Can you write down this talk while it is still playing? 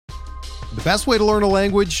The best way to learn a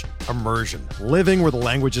language? Immersion. Living where the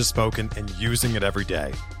language is spoken and using it every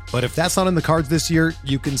day. But if that's not in the cards this year,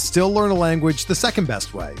 you can still learn a language the second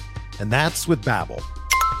best way, and that's with Babbel.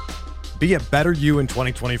 Be a better you in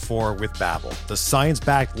 2024 with Babbel, the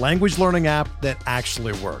science-backed language learning app that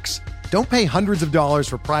actually works. Don't pay hundreds of dollars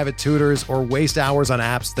for private tutors or waste hours on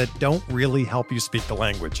apps that don't really help you speak the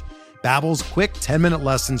language. Babbel's quick 10-minute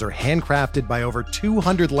lessons are handcrafted by over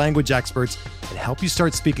 200 language experts and help you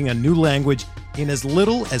start speaking a new language in as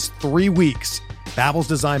little as 3 weeks. Babbel's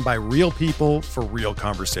designed by real people for real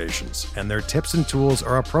conversations, and their tips and tools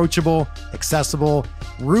are approachable, accessible,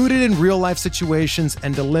 rooted in real-life situations,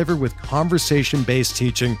 and delivered with conversation-based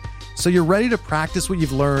teaching, so you're ready to practice what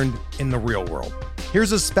you've learned in the real world.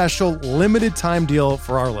 Here's a special limited-time deal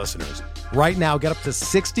for our listeners. Right now, get up to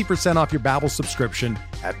 60% off your Babbel subscription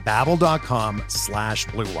at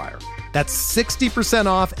babbel.com/Blue Wire. That's 60%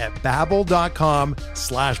 off at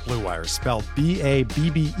babbel.com/Blue Wire, spelled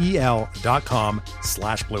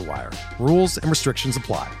BABBEL.com/Blue Wire. Rules and restrictions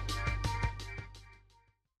apply.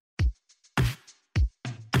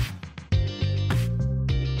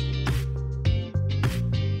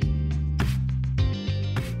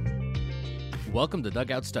 Welcome to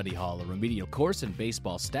Dugout Study Hall, a remedial course in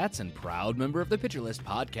baseball stats and proud member of the Pitcher List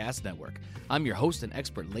Podcast Network. I'm your host and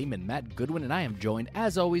expert layman, Matt Goodwin, and I am joined,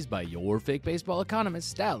 as always, by your fake baseball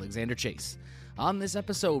economist, Alexander Chase. On this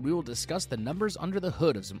episode, we will discuss the numbers under the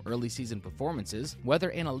hood of some early season performances,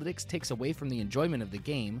 whether analytics takes away from the enjoyment of the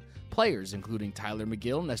game, players including Tyler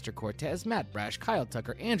McGill, Nestor Cortez, Matt Brash, Kyle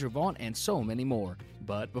Tucker, Andrew Vaughn, and so many more.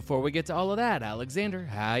 But before we get to all of that, Alexander,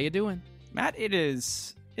 how you doing? Matt, it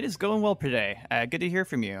is going well today. Good to hear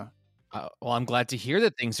from you. Well, I'm glad to hear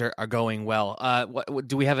that things are going well.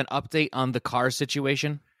 Do we have an update on the car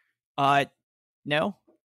situation? No.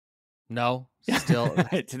 No? Still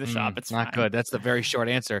to the shop. It's not fine. good. That's the very short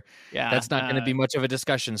answer. Yeah. That's not going to be much of a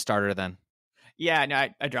discussion starter then. Yeah, no,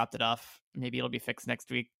 I dropped it off. Maybe it'll be fixed next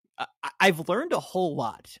week. I've learned a whole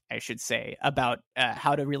lot, I should say, about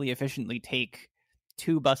how to really efficiently take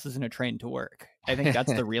 2 buses and a train to work. I think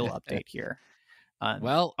that's the real update here.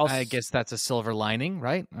 I guess that's a silver lining,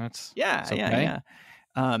 right? Yeah.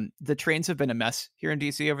 The trains have been a mess here in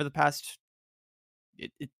DC over the past.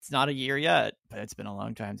 It's not a year yet, but it's been a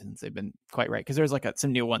long time since they've been quite right. Because there's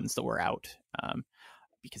some new ones that were out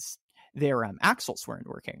because their axles weren't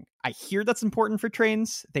working. I hear that's important for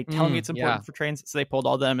trains. They tell me it's important for trains, so they pulled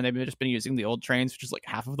all them, and they've just been using the old trains, which is like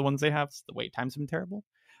half of the ones they have. So the wait times have been terrible.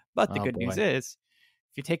 But the good news is,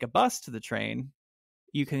 if you take a bus to the train,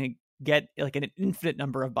 you can get like an infinite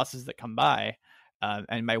number of buses that come by,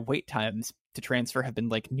 and my wait times to transfer have been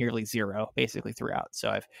like nearly zero basically throughout. So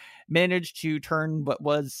I've managed to turn what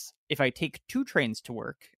was, if I take 2 trains to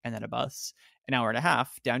work and then a bus, an hour and a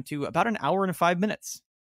half, down to about an hour and 5 minutes.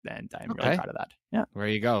 And I'm really proud of that. Yeah, there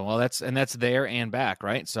you go. Well, that's there and back,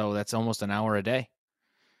 right? So that's almost an hour a day.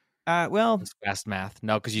 That's fast math.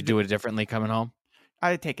 No, because you do it differently coming home.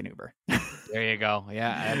 I take an Uber. There you go.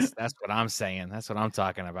 Yeah, that's what I'm saying. That's what I'm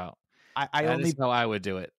talking about. That's how I would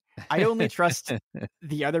do it. I only trust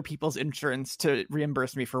the other people's insurance to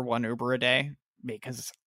reimburse me for 1 Uber a day,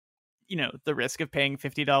 because the risk of paying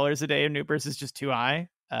 $50 a day in Ubers is just too high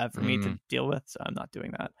for me to deal with. So I'm not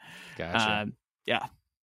doing that. Gotcha. Yeah.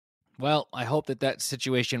 Well, I hope that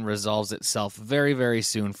situation resolves itself very, very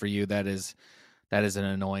soon for you. That is an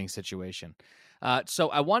annoying situation. So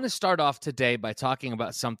I want to start off today by talking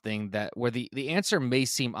about something where the answer may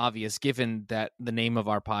seem obvious, given that the name of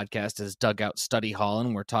our podcast is Dugout Study Hall,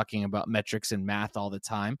 and we're talking about metrics and math all the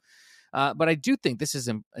time. But I do think this is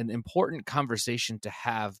an important conversation to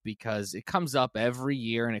have, because it comes up every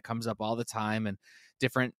year and it comes up all the time, and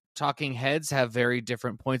different talking heads have very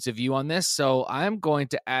different points of view on this. So I'm going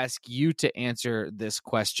to ask you to answer this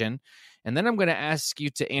question, and then I'm going to ask you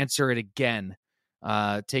to answer it again,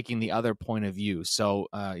 taking the other point of view. So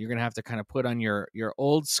you're going to have to kind of put on your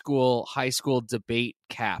old school high school debate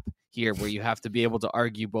cap here, where you have to be able to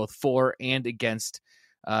argue both for and against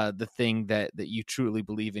the thing that you truly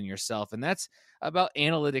believe in yourself. And that's about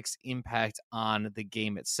analytics' impact on the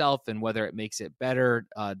game itself and whether it makes it better.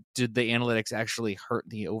 Did the analytics actually hurt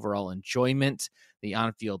the overall enjoyment, the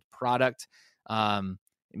on-field product?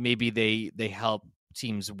 Maybe they help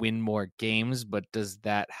teams win more games, but does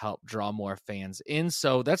that help draw more fans in?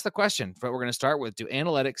 So that's the question. But we're going to start with, do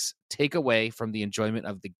analytics take away from the enjoyment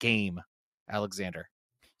of the game? Alexander.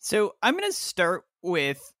 So I'm going to start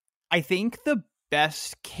with, I think, the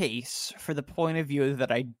best case for the point of view that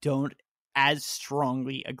I don't as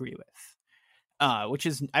strongly agree with, which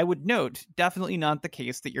is, I would note, definitely not the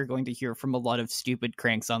case that you're going to hear from a lot of stupid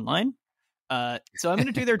cranks online. So I'm going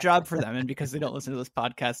to do their job for them. And because they don't listen to this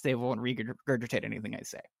podcast, they won't regurgitate anything I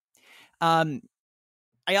say.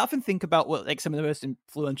 I often think about what like some of the most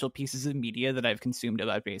influential pieces of media that I've consumed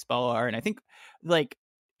about baseball are. And I think like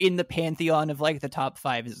in the pantheon of like the top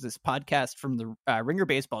 5 is this podcast from the Ringer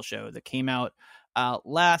Baseball Show that came out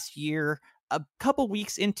last year, a couple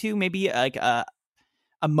weeks into maybe like a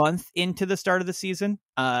month into the start of the season.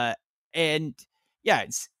 And yeah,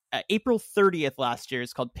 it's April 30th last year.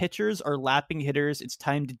 It's called Pitchers Are Lapping Hitters. It's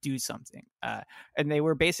Time to Do Something. And they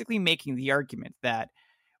were basically making the argument that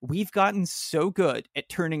we've gotten so good at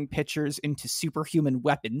turning pitchers into superhuman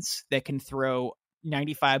weapons that can throw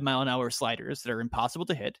 95-mile-an-hour sliders that are impossible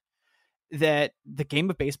to hit, that the game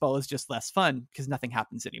of baseball is just less fun because nothing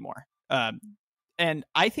happens anymore. And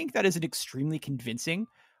I think that is an extremely convincing,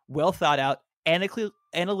 well thought out,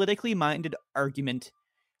 analytically minded argument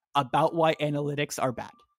about why analytics are bad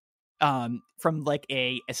from like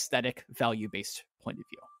a aesthetic value based point of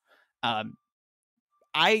view.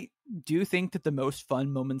 I do think that the most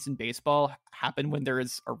fun moments in baseball happen when there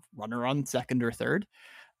is a runner on second or third,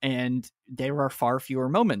 and there are far fewer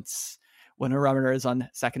moments when a runner is on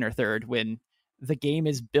second or third when the game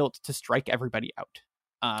is built to strike everybody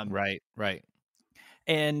out. Right.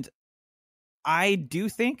 And I do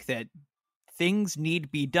think that things need to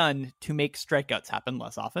be done to make strikeouts happen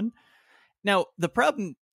less often. Now, the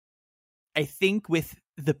problem, I think, with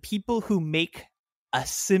the people who make a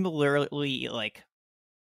similarly like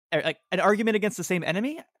an argument against the same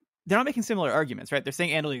enemy, they're not making similar arguments, right? They're saying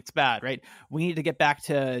analytics bad, right? We need to get back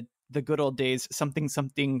to the good old days, something,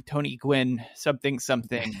 Tony Gwynn, something,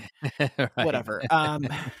 Right. whatever. I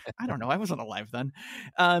don't know. I wasn't alive then.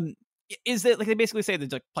 Is that like they basically say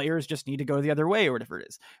that like players just need to go the other way or whatever it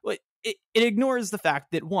is. Well, it ignores the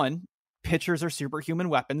fact that 1, pitchers are superhuman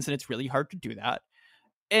weapons and it's really hard to do that.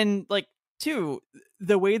 And like 2,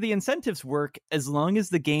 the way the incentives work, as long as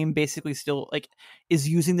the game basically still like is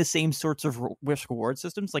using the same sorts of risk reward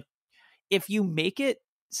systems, like if you make it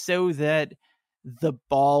so that the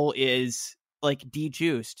ball is like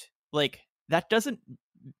dejuiced, like that doesn't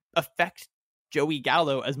affect Joey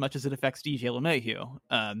Gallo as much as it affects DJ LeMahieu.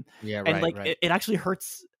 And like it actually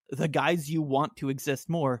hurts the guys you want to exist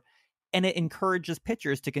more, and it encourages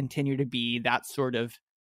pitchers to continue to be that sort of,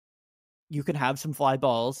 you can have some fly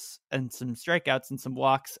balls and some strikeouts and some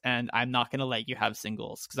walks, and I'm not going to let you have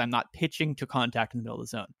singles because I'm not pitching to contact in the middle of the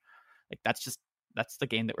zone. Like that's the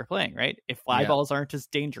game that we're playing, right? If fly balls aren't as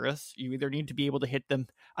dangerous, you either need to be able to hit them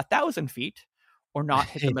 1,000 feet or not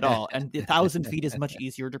hit them at all. And 1,000 feet is much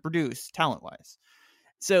easier to produce talent wise.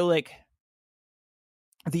 So like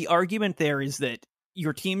the argument there is that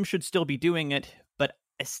your team should still be doing it, but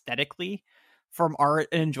aesthetically from art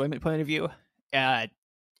and enjoyment point of view,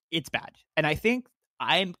 it's bad. And I think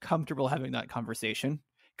I'm comfortable having that conversation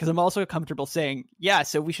because I'm also comfortable saying, yeah,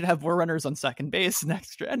 so we should have more runners on second base in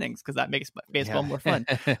extra innings because that makes baseball more fun.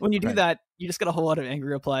 When you do that, you just get a whole lot of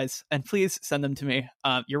angry replies, and please send them to me.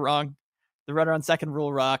 You're wrong. The runner on second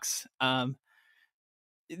rule rocks.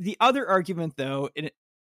 The other argument, though,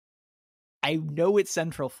 I know it's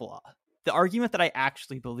central flaw. The argument that I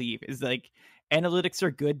actually believe is like analytics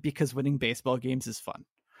are good because winning baseball games is fun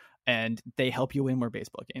and they help you win more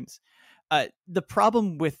baseball games. The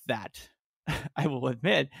problem with that, I will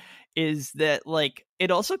admit, is that like it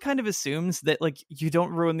also kind of assumes that like you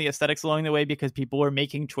don't ruin the aesthetics along the way because people are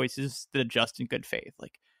making choices that adjust in good faith.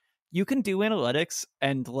 Like you can do analytics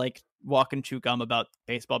and like walk and chew gum about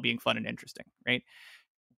baseball being fun and interesting, right?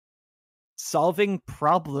 Solving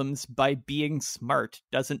problems by being smart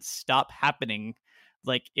doesn't stop happening.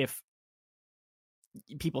 Like if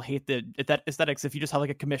people hate that aesthetics, if you just have like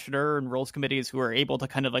a commissioner and rules committees who are able to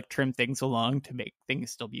kind of like trim things along to make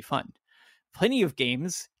things still be fun. Plenty of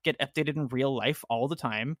games get updated in real life all the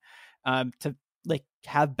time to like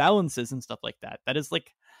have balances and stuff like that. That is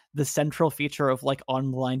like the central feature of like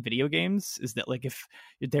online video games, is that like if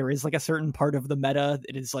there is like a certain part of the meta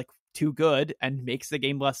that is like too good and makes the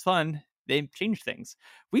game less fun, they change things.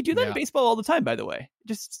 We do that in baseball all the time, by the way.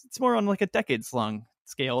 Just it's more on like a decades long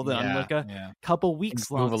scale than on like a couple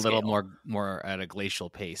weeks long. Move a little more at a glacial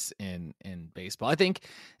pace in baseball. I think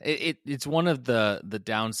it's one of the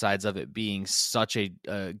downsides of it being such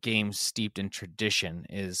a game steeped in tradition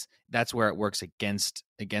is that's where it works against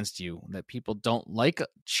you, that people don't like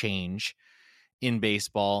change in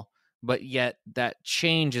baseball, but yet that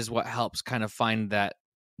change is what helps kind of find that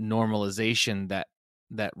normalization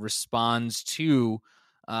that responds to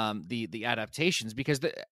the adaptations, because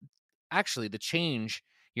actually the change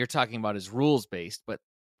you're talking about is rules based, but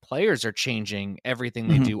players are changing everything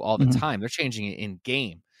they do all the time. They're changing it in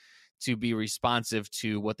game to be responsive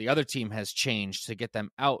to what the other team has changed to get them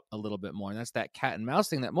out a little bit more. And that's that cat and mouse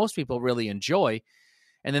thing that most people really enjoy.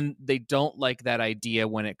 And then they don't like that idea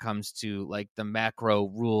when it comes to like the macro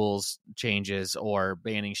rules changes or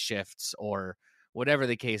banning shifts or whatever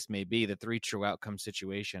the case may be, the 3 true outcome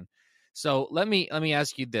situation. So let me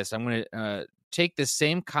ask you this. I'm going to take this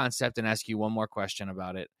same concept and ask you one more question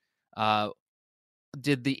about it.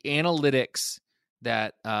 Did the analytics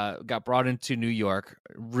that got brought into New York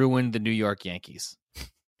ruin the New York Yankees?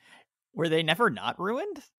 Were they never not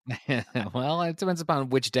ruined? Well, it depends upon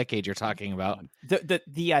which decade you're talking about. The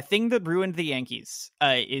thing that ruined the Yankees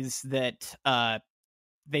is that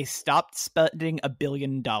they stopped spending $1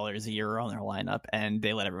 billion a year on their lineup, and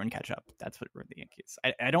they let everyone catch up. That's what ruined the Yankees.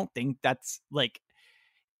 I don't think that's like.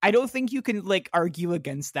 I don't think you can like argue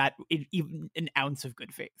against that in even an ounce of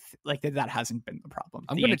good faith. Like that hasn't been the problem.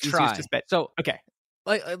 I'm going to try. So okay,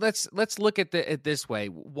 like let's look at it this way.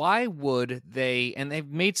 Why would they? And they've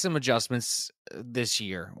made some adjustments this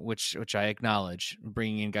year, which I acknowledge,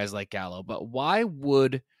 bringing in guys like Gallo. But why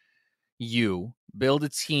would you build a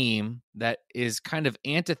team that is kind of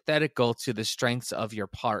antithetical to the strengths of your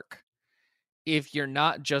park if you're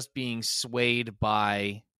not just being swayed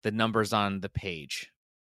by the numbers on the page?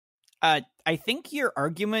 I think your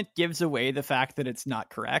argument gives away the fact that it's not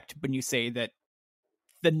correct when you say that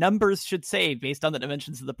the numbers should say, based on the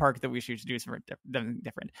dimensions of the park, that we should do something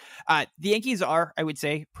different. The Yankees are, I would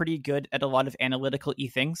say, pretty good at a lot of analytical-y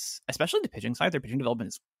things, especially the pitching side. Their pitching development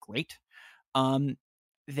is great.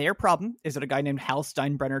 Their problem is that a guy named Hal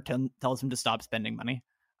Steinbrenner tells him to stop spending money,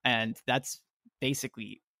 and that's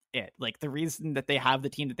basically it. Like the reason that they have the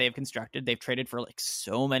team that they've constructed, they've traded for like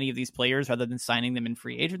so many of these players rather than signing them in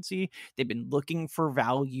free agency. They've been looking for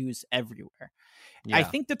values everywhere. Yeah. I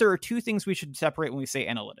think that there are two things we should separate when we say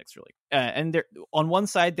analytics, really. And there, on one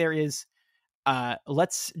side, there is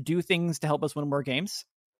let's do things to help us win more games.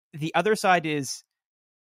 The other side is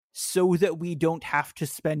so that we don't have to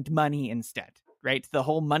spend money instead, right? The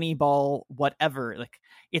whole money ball, whatever, like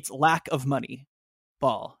it's lack of money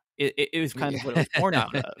ball. It was kind of what it was born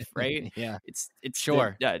out of, right? Yeah, it's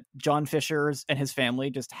sure. John Fisher and his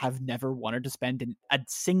family just have never wanted to spend a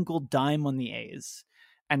single dime on the A's,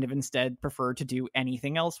 and have instead preferred to do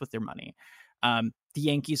anything else with their money. The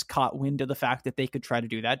Yankees caught wind of the fact that they could try to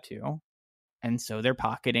do that too, and so they're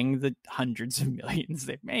pocketing the hundreds of millions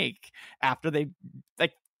they make after they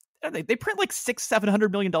print like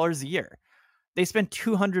 $600-700 million a year. They spend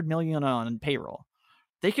 $200 million on payroll.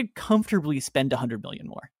 They could comfortably spend $100 million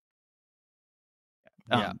more.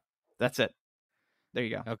 Yeah, that's it. There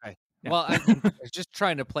you go. Okay. Yeah. Well, I'm just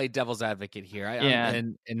trying to play devil's advocate here.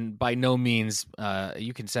 And by no means,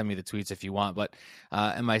 you can send me the tweets if you want, but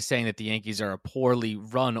am I saying that the Yankees are a poorly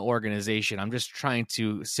run organization? I'm just trying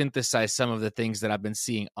to synthesize some of the things that I've been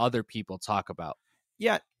seeing other people talk about.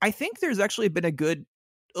 Yeah, I think there's actually been a good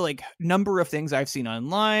like number of things I've seen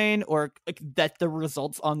online or like that the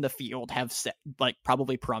results on the field have set, like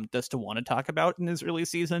probably prompt us to want to talk about in this early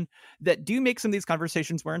season that do make some of these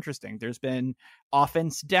conversations more interesting. There's been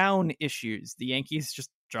offense down issues. The Yankees just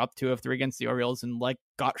dropped 2 of 3 against the Orioles and like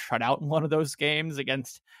got shut out in one of those games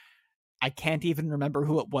against, I can't even remember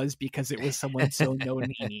who it was because it was someone so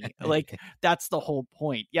no-name. Like that's the whole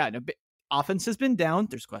point. Yeah, no, offense has been down.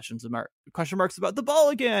 There's question marks about the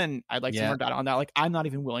ball again. I'd like some more data on that. Like, I'm not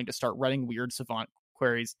even willing to start running weird savant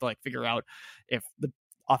queries to like figure out if the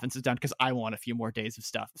offense is down because I want a few more days of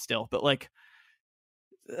stuff still. But like,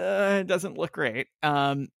 it doesn't look great.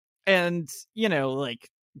 And you know, like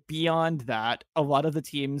beyond that, a lot of the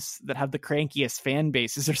teams that have the crankiest fan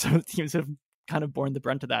bases are some of the teams that have kind of borne the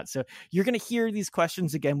brunt of that. So you're going to hear these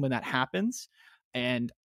questions again when that happens.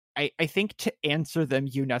 And I think to answer them,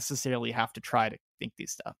 you necessarily have to try to think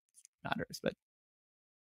these stuff matters. But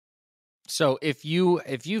so if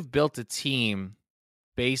you've built a team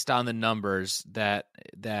based on the numbers that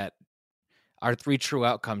are 3 true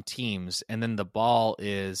outcome teams, and then the ball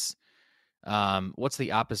is what's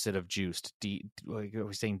the opposite of juiced? Are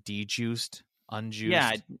we saying de-juiced, unjuiced?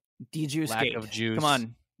 Yeah, de-juiced. Lack of juice. Come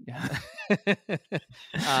on. Yeah.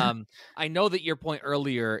 I know that your point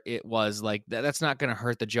earlier, it was like that's not going to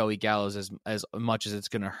hurt the Joey Gallos as much as it's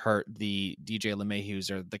going to hurt the DJ LeMahieu's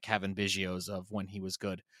or the Kevin Biggios of when he was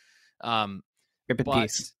good. But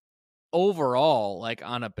overall, like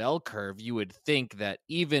on a bell curve, you would think that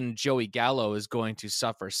even Joey Gallo is going to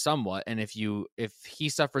suffer somewhat. And if he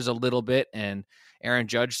suffers a little bit and Aaron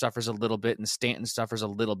Judge suffers a little bit and Stanton suffers a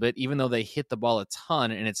little bit, even though they hit the ball a ton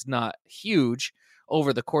and it's not huge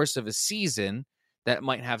over the course of a season, that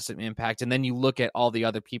might have some impact. And then you look at all the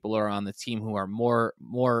other people who are on the team who are more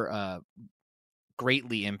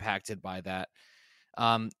greatly impacted by that.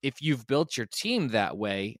 if you've built your team that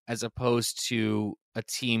way, as opposed to a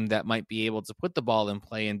team that might be able to put the ball in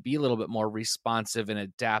play and be a little bit more responsive and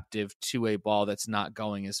adaptive to a ball that's not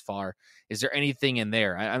going as far. Is there anything in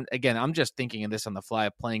there? I'm just thinking of this on the fly,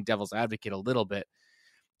 playing devil's advocate a little bit.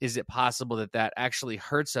 Is it possible that actually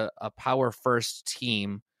hurts a power first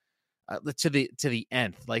team to the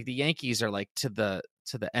nth? Like the Yankees are like to the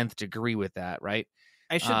nth degree with that, right?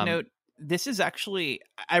 I should note, this is actually,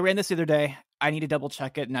 I ran this the other day. I need to double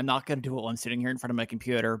check it, and I'm not going to do it while I'm sitting here in front of my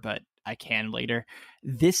computer, but I can later.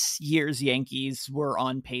 This year's Yankees were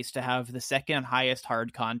on pace to have the second highest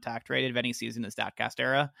hard contact rate of any season in the StatCast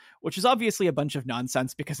era, which is obviously a bunch of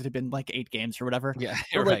nonsense because it had been like 8 games or whatever. Yeah,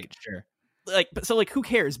 but right, sure. Who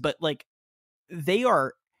cares? But like, they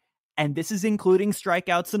are, and this is including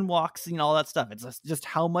strikeouts and walks and all that stuff. It's just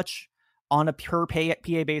how much on a pure PA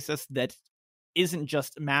basis that isn't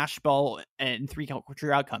just mash ball and three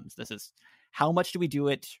outcomes. This is how much do we do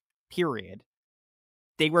it, period.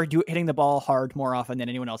 They were hitting the ball hard more often than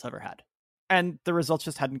anyone else ever had. And the results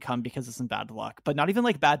just hadn't come because of some bad luck, but not even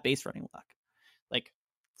like bad base running luck. Like,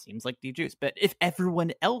 seems like DeJuice. But if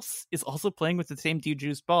everyone else is also playing with the same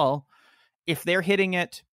DeJuice ball, if they're hitting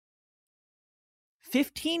it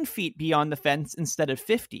 15 feet beyond the fence instead of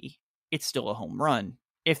 50, it's still a home run.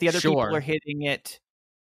 If the other people are hitting it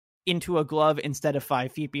into a glove instead of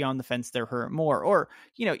 5 feet beyond the fence, they're hurt more. Or,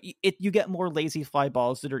 you get more lazy fly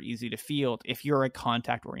balls that are easy to field if you're a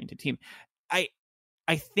contact oriented team. I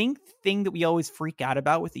think the thing that we always freak out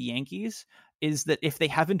about with the Yankees is that if they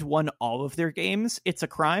haven't won all of their games, it's a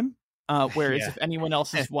crime. Whereas if anyone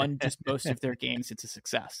else has won just most of their games, it's a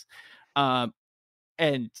success.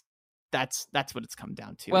 And that's what it's come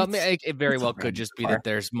down to. Well, it very well could just be that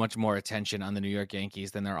there's much more attention on the New York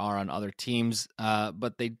Yankees than there are on other teams.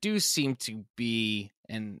 But they do seem to be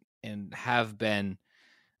and have been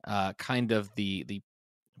kind of the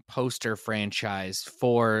poster franchise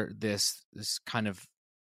for this kind of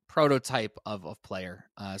prototype of player.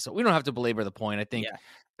 So we don't have to belabor the point. I think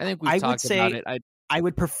we've talked about it. I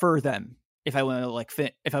would prefer them. If I want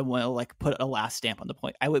to put a last stamp on the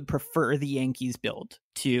point, I would prefer the Yankees build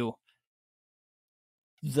to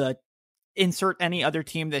insert any other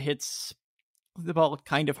team that hits the ball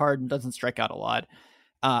kind of hard and doesn't strike out a lot.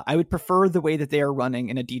 I would prefer the way that they are running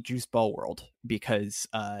in a DeJuice ball world because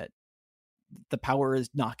the power is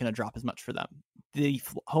not going to drop as much for them. The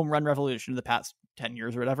home run revolution of the past 10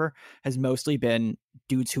 years or whatever has mostly been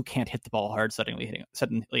dudes who can't hit the ball hard suddenly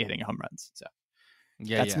hitting home runs. So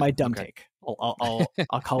that's my dumb take.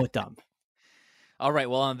 I'll call it dumb. All right.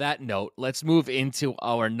 Well, on that note, let's move into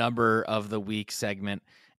our number of the week segment.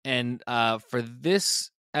 And for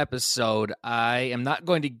this episode, I am not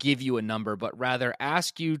going to give you a number, but rather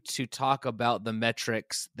ask you to talk about the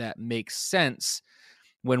metrics that make sense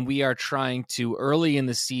when we are trying to, early in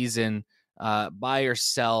the season, buy or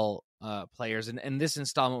sell players. And in this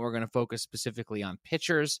installment, we're going to focus specifically on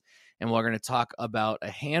pitchers, and we're going to talk about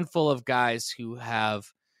a handful of guys who have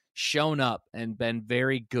shown up and been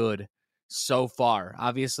very good so far.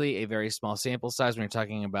 Obviously, a very small sample size. When you're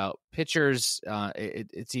talking about pitchers,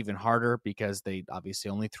 it's even harder because they obviously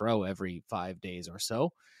only throw every 5 days or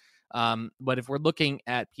so. But if we're looking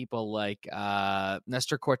at people like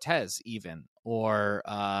Nestor Cortez even, or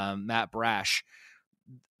Matt Brash,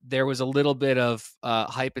 there was a little bit of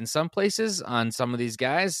hype in some places on some of these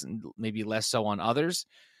guys, maybe less so on others.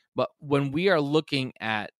 But when we are looking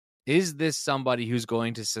at, is this somebody who's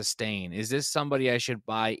going to sustain? Is this somebody I should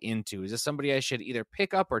buy into? Is this somebody I should either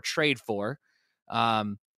pick up or trade for?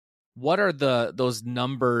 What are those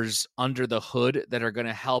numbers under the hood that are going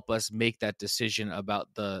to help us make that decision about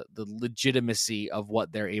the legitimacy of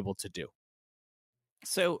what they're able to do?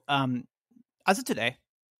 So as of today,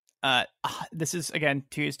 this is, again,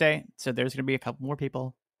 Tuesday, so there's going to be a couple more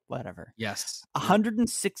people, whatever. Yes.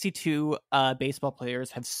 162 baseball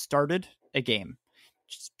players have started a game.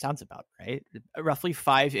 Sounds about right. Roughly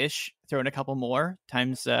 5-ish, throw in a couple more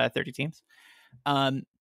times 30 teams. And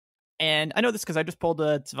I know this because I just pulled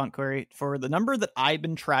a Savant query for the number that I've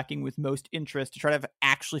been tracking with most interest to try to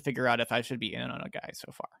actually figure out if I should be in on a guy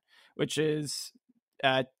so far, which is,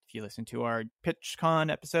 if you listen to our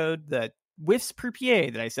PitchCon episode, the whiffs per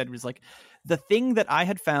PA that I said was like the thing that I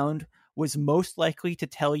had found was most likely to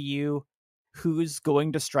tell you who's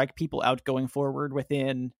going to strike people out going forward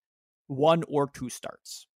within 1 or 2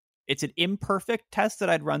 starts. It's an imperfect test that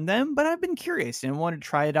I'd run them, but I've been curious and wanted to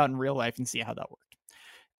try it out in real life and see how that worked.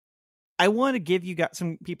 I want to give you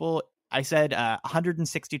some people, I said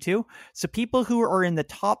 162. So people who are in the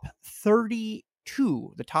top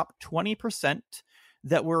 32, the top 20%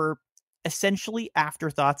 that were essentially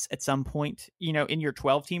afterthoughts at some point. In your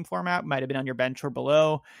 12 team format, might have been on your bench or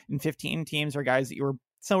below. In 15 teams are guys that you were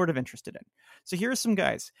sort of interested in. So here are some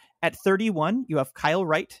guys. At 31, you have Kyle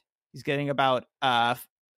Wright. He's getting about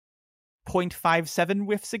 0.57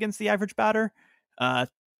 whiffs against the average batter. So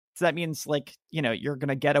that means you're going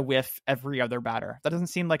to get a whiff every other batter. That doesn't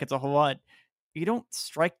seem like it's a whole lot. You don't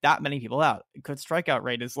strike that many people out. A good strikeout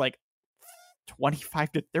rate is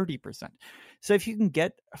 25 to 30%. So if you can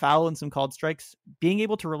get a foul and some called strikes, being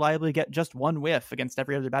able to reliably get just one whiff against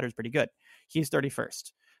every other batter is pretty good. He's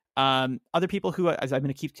 31st. Other people who, as I'm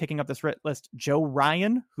going to keep ticking up this list, Joe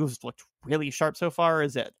Ryan, who's looked really sharp so far,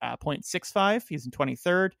 is at 0.65. He's in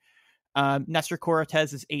 23rd. Nestor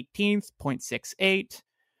Cortez is 18th,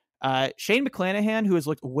 0.68. Shane McClanahan, who has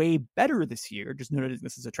looked way better this year, just noted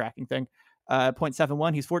this is a tracking thing,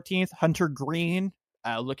 0.71. He's 14th. Hunter Green,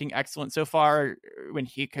 looking excellent so far when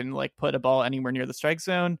he can put a ball anywhere near the strike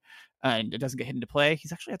zone and it doesn't get hit into play.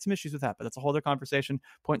 He's actually had some issues with that, but that's a whole other conversation.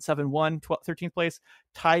 0.71, 13th place.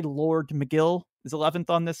 Ty Lord McGill is 11th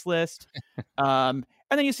on this list. And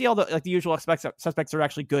then you see all the usual suspects are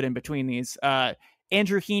actually good in between these.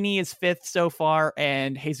 Andrew Heaney is 5th so far,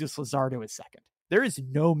 and Jesus Luzardo is 2nd. There is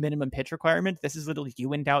no minimum pitch requirement. This is literally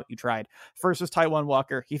you in doubt, you tried. First was Taijuan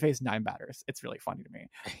Walker. He faced 9 batters. It's really funny to me.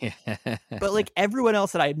 But everyone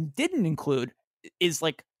else that I didn't include is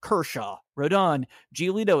Kershaw, Rodon,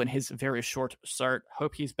 Giolito in his very short start.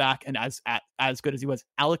 Hope he's back and as good as he was.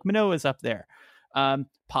 Alek Manoah is up there.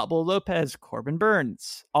 Pablo Lopez, Corbin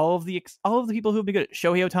Burns, all of the people who have been good.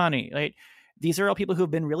 Shohei Ohtani. Right? These are all people who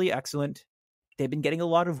have been really excellent. They've been getting a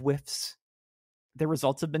lot of whiffs. Their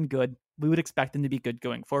results have been good. We would expect them to be good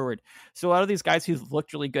going forward. So a lot of these guys who've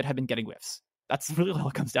looked really good have been getting whiffs. That's really all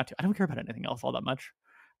it comes down to. I don't care about anything else all that much.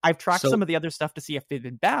 I've tracked some of the other stuff to see if they've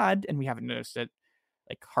been bad, and we haven't noticed it,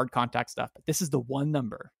 hard contact stuff. But this is the one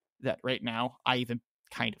number that right now I even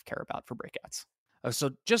kind of care about for breakouts.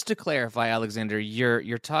 So just to clarify, Alexander,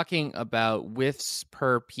 you're talking about whiffs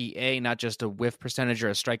per PA, not just a whiff percentage or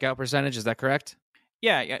a strikeout percentage. Is that correct?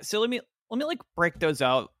 Yeah. So let me break those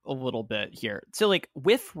out a little bit here. So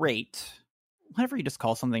whiff rate, whenever you just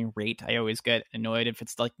call something rate, I always get annoyed if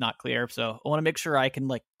it's not clear. So I want to make sure I can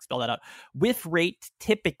spell that out. Whiff rate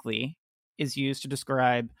typically is used to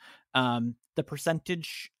describe the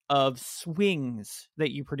percentage of swings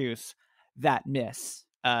that you produce that miss.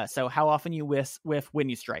 So how often you whiff when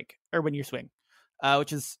you strike or when you swing,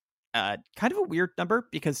 which is kind of a weird number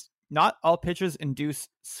because not all pitches induce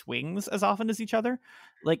swings as often as each other.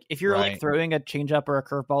 If you're throwing a changeup or a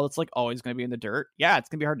curveball that's always going to be in the dirt, yeah, it's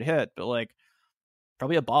gonna be hard to hit, but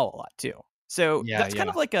probably a ball a lot too. So that's kind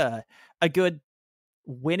of a good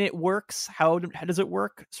when it works, how does it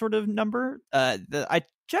work sort of number that I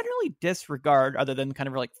generally disregard other than kind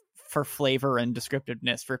of for flavor and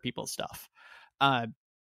descriptiveness for people's stuff.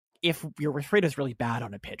 If your whiff rate is really bad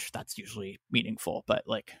on a pitch, that's usually meaningful, but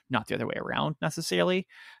not the other way around necessarily.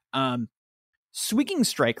 Swinging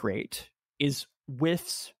strike rate is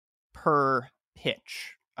whiffs per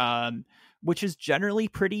pitch, which is generally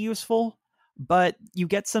pretty useful, but you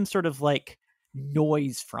get some sort of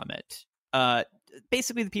noise from it.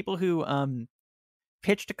 Basically the people who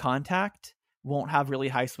pitch to contact won't have really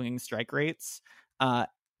high swinging strike rates, but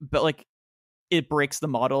it breaks the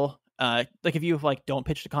model. If you don't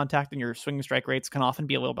pitch to contact, and your swinging strike rates can often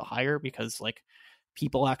be a little bit higher because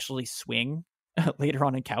people actually swing later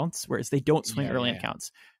on in counts, whereas they don't swing early in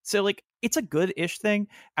counts. So it's a good-ish thing.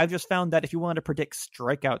 I've just found that if you want to predict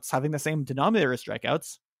strikeouts, having the same denominator as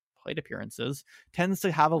strikeouts, plate appearances, tends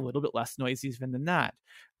to have a little bit less noise even than that.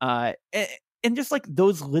 And just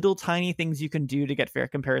those little tiny things you can do to get fair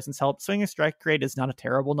comparisons help. Swinging strike rate is not a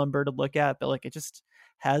terrible number to look at, but it just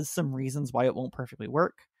has some reasons why it won't perfectly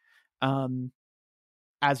work.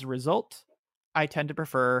 As a result, I tend to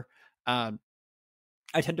prefer whiffs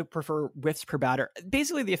per batter.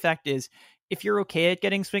 Basically, the effect is if you're okay at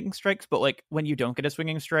getting swinging strikes, but when you don't get a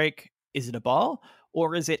swinging strike, is it a ball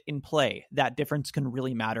or is it in play? That difference can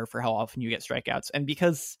really matter for how often you get strikeouts. And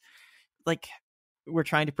because we're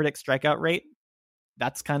trying to predict strikeout rate,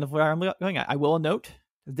 that's kind of where I'm going at. I will note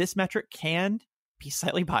this metric can be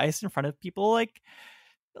slightly biased in front of people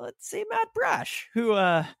let's say Matt Brash, who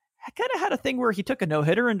kind of had a thing where he took a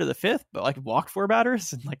no-hitter into the 5th, but walked 4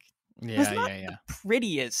 batters and the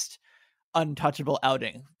prettiest untouchable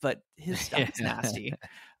outing, but his stuff is nasty.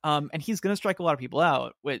 And he's going to strike a lot of people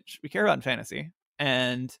out, which we care about in fantasy,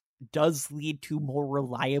 and does lead to more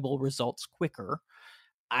reliable results quicker.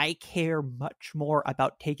 I care much more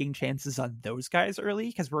about taking chances on those guys early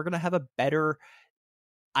because we're going to have a better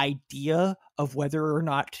idea of whether or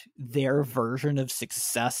not their version of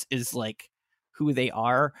success is who they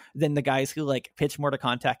are than the guys who like pitch more to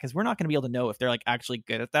contact, because we're not going to be able to know if they're like actually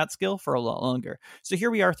good at that skill for a lot longer. So here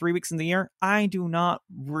we are 3 weeks in the year. I do not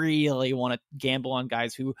really want to gamble on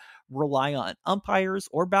guys who rely on umpires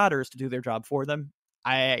or batters to do their job for them.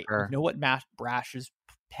 I know what Matt Brash's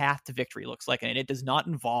path to victory looks like, and it does not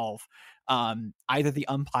involve either the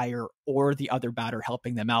umpire or the other batter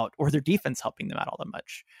helping them out or their defense helping them out all that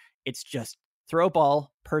much. It's just throw a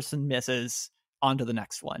ball, person misses, on to the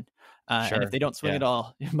next one. And if they don't swing at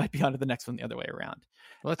all, it might be on to the next one the other way around.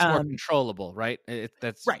 Well, it's more controllable, right?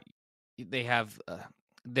 That's right. They have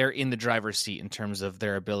they're in the driver's seat in terms of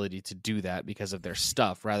their ability to do that because of their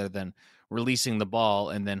stuff, rather than releasing the ball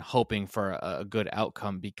and then hoping for a good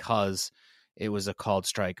outcome because it was a called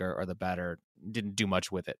strike or the batter didn't do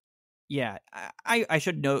much with it. Yeah, I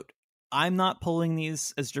should note, I'm not pulling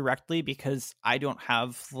these as directly because I don't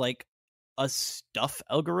have like a stuff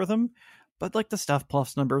algorithm, but like the stuff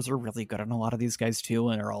plus numbers are really good on a lot of these guys too,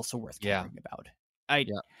 and are also worth caring about. I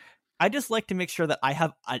just like to make sure that I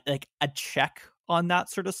have a check on that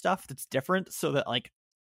sort of stuff that's different, so that like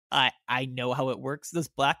I know how it works. Those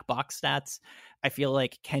black box stats, I feel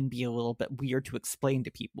like, can be a little bit weird to explain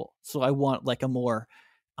to people. So I want like a more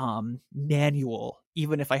manual,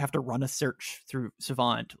 even if I have to run a search through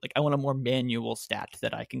Savant, like I want a more manual stat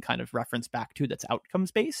that I can kind of reference back to that's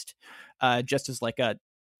outcomes based, just as like a,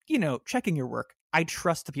 checking your work. I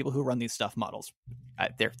trust the people who run these stuff models.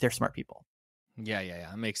 They're smart people. Yeah.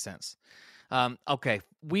 It makes sense. Okay,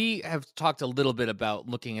 we have talked a little bit about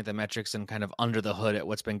looking at the metrics and kind of under the hood at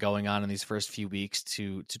what's been going on in these first few weeks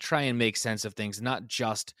to try and make sense of things, not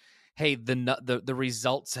just, hey, the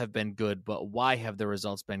results have been good, but why have the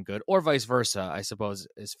results been good, or vice versa, I suppose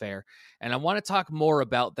is fair. And I want to talk more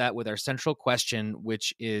about that with our central question,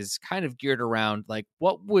 which is kind of geared around like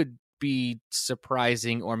what would be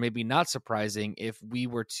surprising or maybe not surprising if we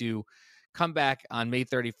were to come back on May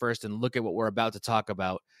 31st and look at what we're about to talk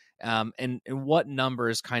about. And what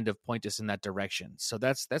numbers kind of point us in that direction. So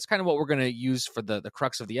that's kind of what we're going to use for the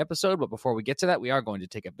crux of the episode. But before we get to that, we are going to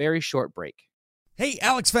take a very short break. Hey,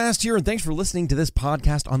 Alex Fast here, and thanks for listening to this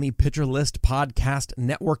podcast on the Pitcher List Podcast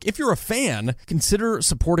Network. If you're a fan, consider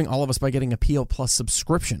supporting all of us by getting a PL Plus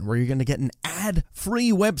subscription, where you're going to get an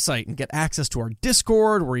ad-free website and get access to our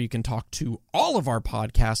Discord, where you can talk to all of our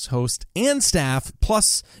podcast hosts and staff.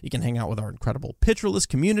 Plus, you can hang out with our incredible Pitcher List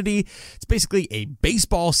community. It's basically a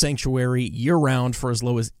baseball sanctuary year-round for as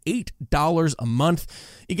low as $8 a month.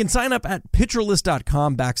 You can sign up at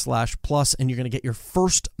pitcherlist.com/plus, and you're going to get your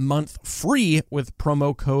first month free with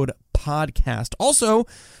promo code podcast. Also,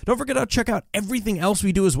 don't forget to check out everything else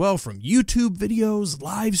we do as well, from YouTube videos,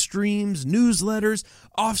 live streams, newsletters,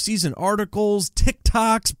 off-season articles,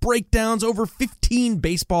 TikToks, breakdowns, over 15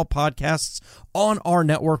 baseball podcasts on our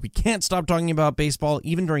network. We can't stop talking about baseball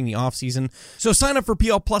even during the off-season. So sign up for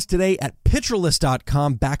PL Plus today at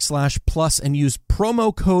pitcherlist.com/plus and use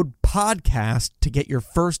promo code podcast to get your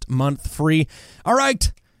first month free. All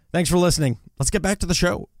right. Thanks for listening. Let's get back to the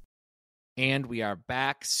show. And we are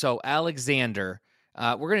back. So, Alexander,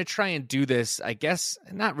 we're going to try and do this, I guess,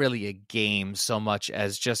 not really a game so much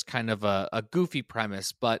as just kind of a goofy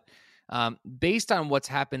premise, but based on what's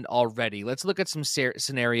happened already, let's look at some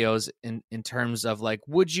scenarios in terms of, like,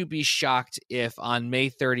 would you be shocked if on May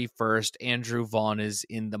 31st, Andrew Vaughn is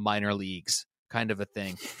in the minor leagues, kind of a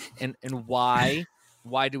thing? And why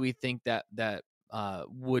do we think that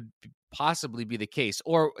would possibly be the case,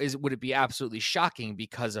 or would it be absolutely shocking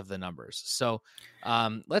because of the numbers? So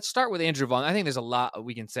let's start with Andrew Vaughn. I think there's a lot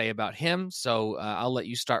we can say about him, so I'll let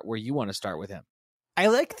you start where you want to start with him. I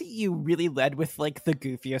like that you really led with like the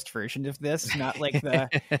goofiest version of this, not like the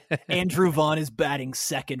Andrew Vaughn is batting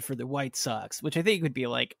second for the White Sox, which I think would be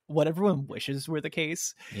like what everyone wishes were the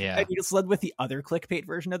case. Yeah, and you just led with the other clickbait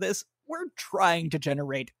version of this. We're trying to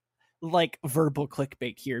generate like verbal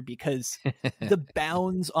clickbait here, because the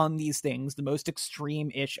bounds on these things, the most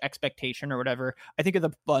extreme-ish expectation or whatever, I think are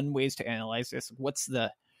the fun ways to analyze this. What's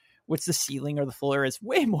the ceiling or the floor is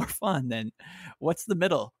way more fun than what's the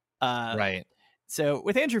middle. Right. So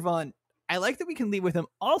with Andrew Vaughn, I like that we can lead with him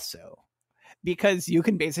also, because you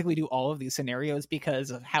can basically do all of these scenarios because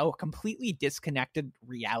of how completely disconnected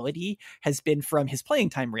reality has been from his playing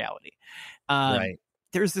time reality. Right.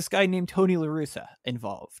 There's this guy named Tony La Russa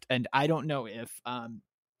involved, and I don't know if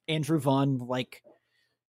Andrew Vaughn like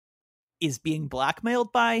is being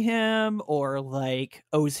blackmailed by him or like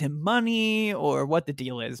owes him money or what the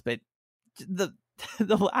deal is, but the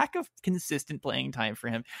lack of consistent playing time for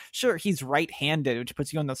him. Sure, he's right-handed, which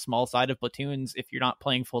puts you on the small side of platoons if you're not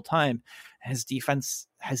playing full-time. His defense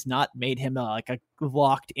has not made him a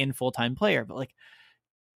locked-in full-time player, but like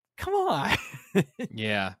come on.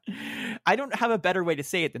 Yeah. I don't have a better way to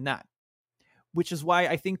say it than that, which is why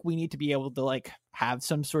I think we need to be able to like have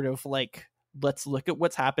some sort of like, let's look at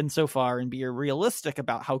what's happened so far and be realistic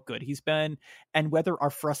about how good he's been and whether our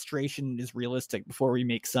frustration is realistic before we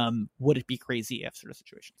make some would it be crazy if sort of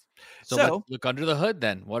situations. So let's look under the hood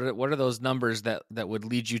then. What are those numbers that would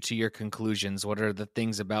lead you to your conclusions? What are the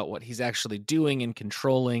things about what he's actually doing and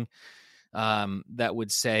controlling that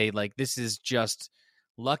would say like this is just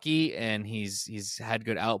lucky and he's had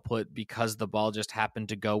good output because the ball just happened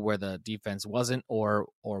to go where the defense wasn't, or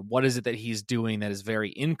what is it that he's doing that is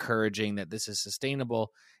very encouraging that this is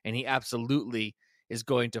sustainable and he absolutely is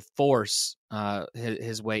going to force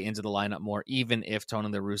his way into the lineup more, even if Tony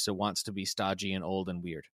La Russa wants to be stodgy and old and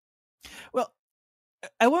weird? Well,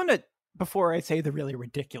 I want to, before I say the really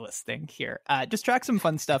ridiculous thing here, just track some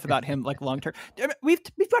fun stuff about him, like long term. We've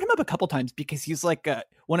brought him up a couple times because he's like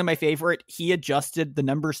one of my favorite. He adjusted, the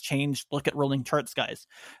numbers changed. Look at rolling charts, guys.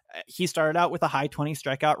 He started out with a high 20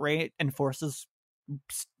 strikeout rate and forces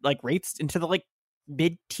like rates into the like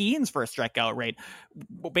mid-teens for a strikeout rate.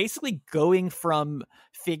 Basically going from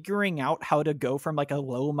figuring out how to go from like a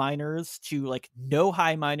low minors to like no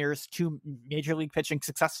high minors to major league pitching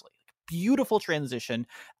successfully. Beautiful transition,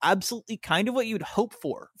 absolutely kind of what you'd hope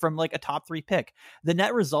for from like a top 3 pick. The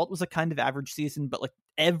net result was a kind of average season, but like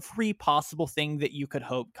every possible thing that you could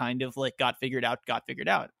hope kind of like got figured out.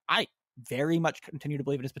 I very much continue to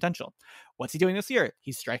believe in his potential. What's he doing this year?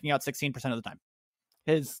 He's striking out 16% of the time.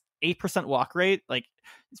 His 8% walk rate, like,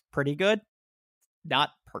 is pretty good. Not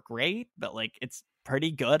great, but like it's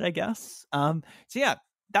pretty good, I guess. So yeah,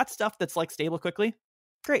 that's stuff that's like stable quickly.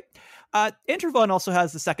 Great. Andrew Vaughn also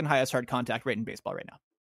has the second highest hard contact rate in baseball right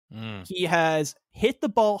now. He has hit the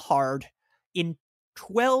ball hard in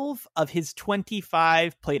 12 of his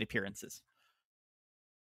 25 plate appearances.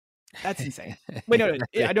 That's insane. Wait, no,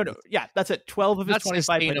 I don't know. Yeah, that's it. 12 of his 25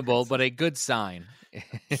 sustainable, but a good sign.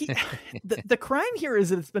 The crime here is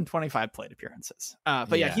that it's been 25 plate appearances.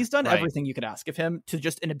 But yeah, he's done everything you could ask of him to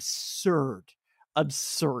just an absurd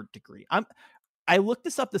degree. I looked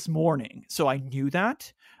this up this morning, so I knew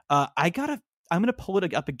that. I'm gonna pull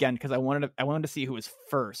it up again because I wanted to see who was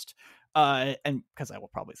first. And because I will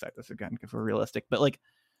probably cite this again because we're realistic, but like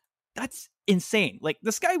that's insane. Like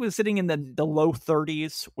this guy was sitting in the low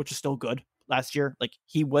 30s, which is still good last year. Like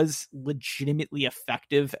he was legitimately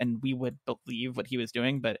effective and we would believe what he was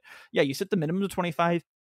doing. But yeah, you set the minimum of 25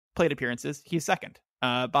 plate appearances. He's second,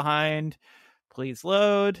 behind, please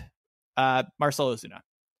load, Marcell Ozuna.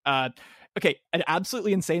 Okay, an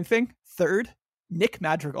absolutely insane thing. Third, Nick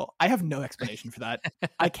Madrigal. I have no explanation for that.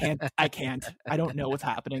 I can't. I don't know what's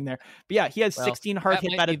happening there. But yeah, he has 16 hard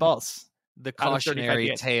hit batted balls. The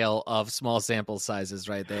cautionary tale of small sample sizes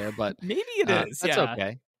right there, but maybe it is. That's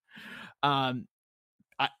okay.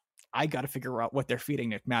 I got to figure out what they're feeding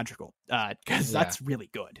Nick Madrigal because that's really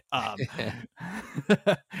good. I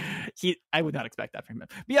would not expect that from him.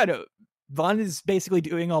 But yeah, no, Vaughn is basically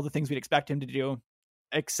doing all the things we'd expect him to do,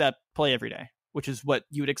 except play every day, which is what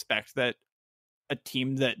you would expect that a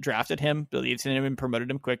team that drafted him, believes in him and promoted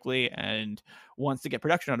him quickly and wants to get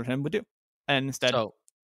production out of him would do. And instead,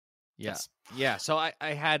 yeah. So I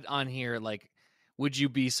had on here, like, would you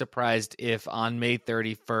be surprised if on May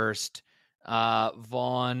 31st,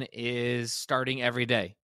 Vaughn is starting every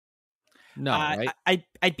day? No, right?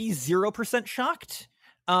 I'd be 0% shocked.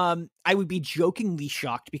 I would be jokingly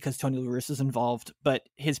shocked because Tony La Russa is involved, but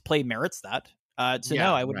his play merits that.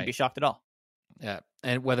 No, I wouldn't be shocked at all. Yeah,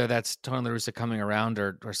 and whether that's Tony La Russa coming around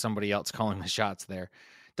or somebody else calling the shots there,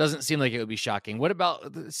 doesn't seem like it would be shocking. What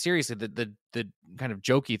about, seriously, the kind of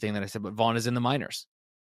jokey thing that I said, but Vaughn is in the minors?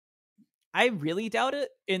 I really doubt it,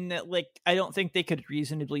 in that, like, I don't think they could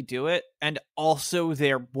reasonably do it, and also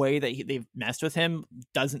their way that they've messed with him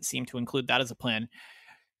doesn't seem to include that as a plan.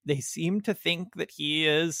 They seem to think that he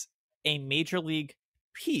is a major league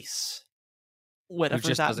piece. Whatever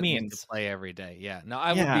just that means. To play every day. Yeah. No,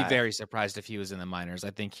 I would be very surprised if he was in the minors. I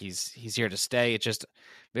think he's here to stay. It's just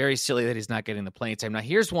very silly that he's not getting the playing time. Now,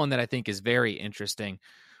 here's one that I think is very interesting.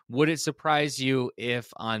 Would it surprise you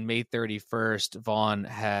if on May 31st, Vaughn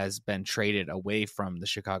has been traded away from the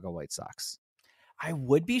Chicago White Sox? I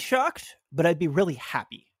would be shocked, but I'd be really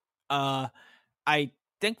happy. I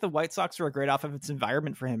think the White Sox are a great offensive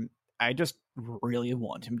environment for him. I just really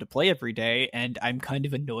want him to play every day, and I'm kind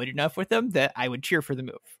of annoyed enough with him that I would cheer for the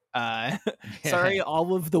move. Sorry,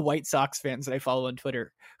 all of the White Sox fans that I follow on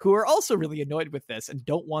Twitter who are also really annoyed with this and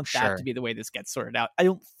don't want that to be the way this gets sorted out. I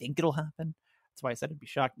don't think it'll happen. That's why I said I'd be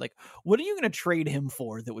shocked. Like, what are you going to trade him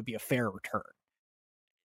for that would be a fair return?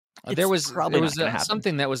 There was happen.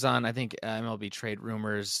 Something that was on, I think, MLB Trade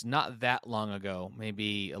Rumors not that long ago,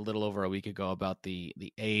 maybe a little over a week ago, about the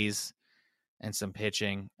A's and some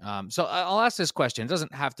pitching. So I'll ask this question. It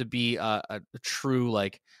doesn't have to be a true,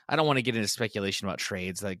 like, I don't want to get into speculation about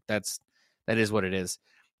trades. Like that is what it is.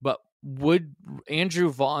 But would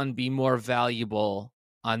Andrew Vaughn be more valuable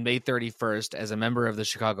on May 31st as a member of the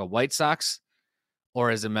Chicago White Sox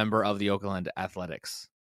or as a member of the Oakland Athletics?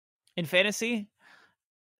 In fantasy,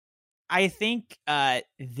 I think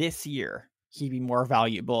this year he'd be more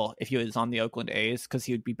valuable if he was on the Oakland A's because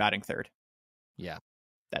he would be batting third. Yeah.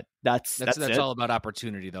 That's all about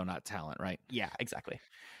opportunity, though, not talent, right? Yeah, exactly.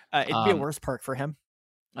 It'd be a worse perk for him.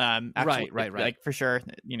 Right. Like for sure,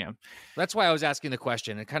 That's why I was asking the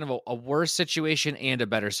question. And kind of a worse situation and a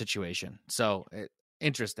better situation. So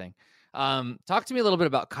interesting. Talk to me a little bit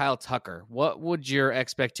about Kyle Tucker. What would your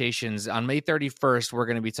expectations on May 31st? We're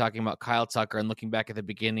going to be talking about Kyle Tucker and looking back at the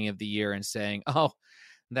beginning of the year and saying, oh,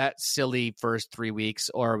 that silly first 3 weeks,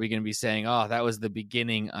 or are we going to be saying, oh, that was the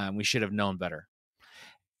beginning? We should have known better.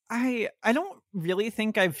 I don't really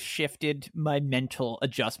think I've shifted my mental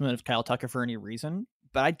adjustment of Kyle Tucker for any reason,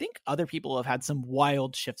 but I think other people have had some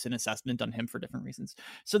wild shifts in assessment on him for different reasons.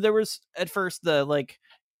 So there was at first the like,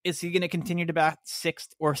 is he going to continue to bat 6th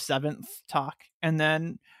or 7th talk? And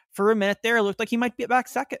then for a minute there, it looked like he might be bat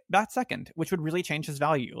second, which would really change his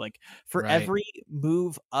value. Like for every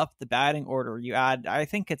move up the batting order you add, I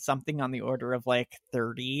think it's something on the order of like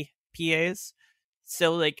 30 PAs.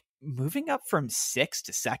 So like moving up from 6th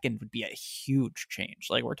to 2nd would be a huge change.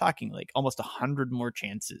 Like we're talking like almost 100 more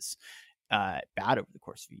chances bat over the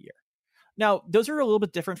course of a year. Now, those are a little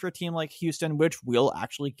bit different for a team like Houston, which will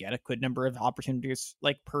actually get a good number of opportunities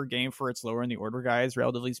like per game for its lower in the order guys,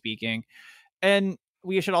 relatively speaking. And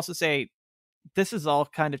we should also say this is all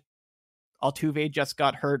kind of Altuve just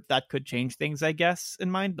got hurt. That could change things, I guess, in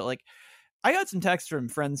mind. But like I got some texts from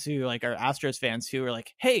friends who like are Astros fans who are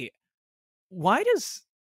like, hey, why does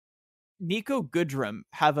Nico Goodrum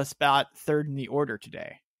have us bat 3rd in the order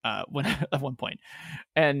today? When at one point,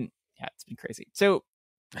 and yeah, it's been crazy. So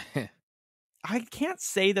I can't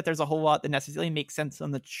say that there's a whole lot that necessarily makes sense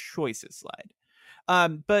on the choices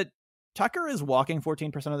slide. But Tucker is walking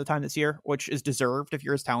 14% of the time this year, which is deserved if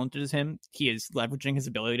you're as talented as him. He is leveraging his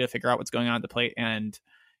ability to figure out what's going on at the plate and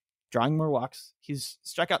drawing more walks. He's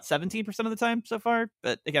struck out 17% of the time so far.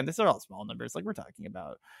 But again, these are all small numbers. Like we're talking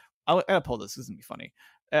about. I gotta pull this. This is gonna be funny.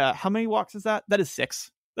 How many walks is that? That is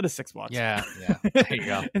 6. That is 6 walks. Yeah. There you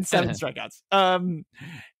go. And 7 strikeouts.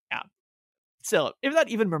 Yeah. So if that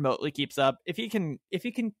even remotely keeps up, if he can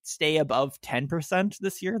stay above 10%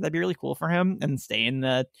 this year, that'd be really cool for him and stay in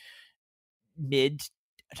the mid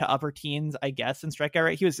to upper teens, I guess, in strikeout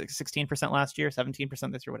rate. He was 16% last year, 17%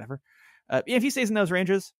 this year, whatever. If he stays in those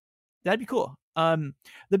ranges, that'd be cool. The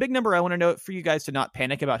big number I want to note for you guys to not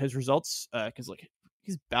panic about his results, because like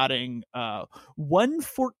he's batting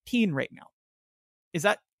 114 right now. Is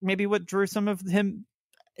that maybe what drew some of him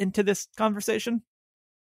into this conversation?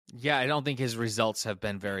 Yeah, I don't think his results have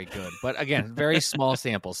been very good. But again, very small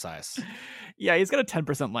sample size. Yeah, he's got a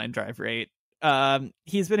 10% line drive rate.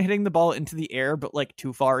 He's been hitting the ball into the air, but like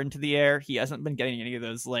too far into the air. He hasn't been getting any of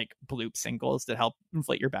those like bloop singles that help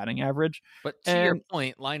inflate your batting average. But to your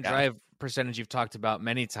point, line drive percentage you've talked about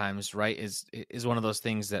many times, right, is one of those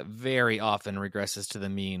things that very often regresses to the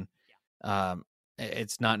mean.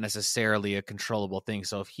 It's not necessarily a controllable thing.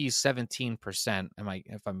 So if he's 17%,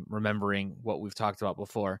 if I'm remembering what we've talked about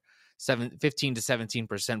before, 15 to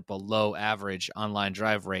 17% below average on line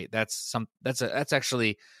drive rate, that's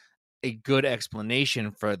actually a good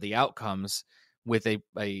explanation for the outcomes with a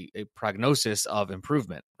prognosis of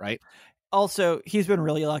improvement, right? Also, he's been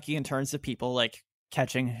really lucky in terms of people like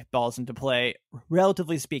catching balls into play,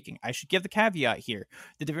 relatively speaking. I should give the caveat here.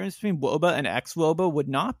 The difference between WOBA and ex-WOBA would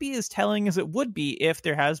not be as telling as it would be if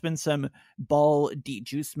there has been some ball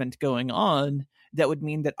dejuicement going on. That would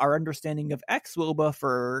mean that our understanding of ex-WOBA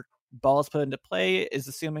for balls put into play is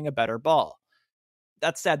assuming a better ball.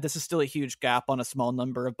 That said, this is still a huge gap on a small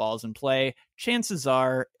number of balls in play. Chances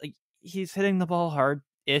are like, he's hitting the ball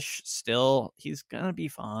hard-ish still. He's going to be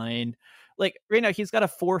fine. Like right now, he's got a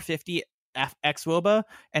 450 ex-WOBA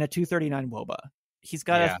and a 239 WOBA. He's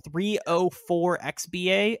got a 304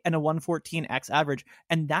 XBA and a 114 X average,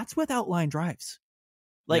 and that's without line drives.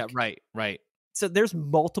 Like, yeah, right. So there's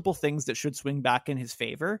multiple things that should swing back in his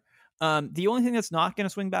favor. The only thing that's not going to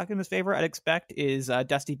swing back in his favor, I'd expect, is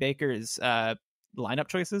Dusty Baker's lineup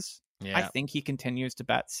choices. Yeah. I think he continues to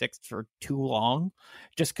bat sixth for too long,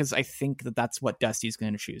 just because I think that's what Dusty's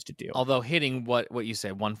going to choose to do. Although hitting what you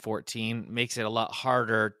say 114 makes it a lot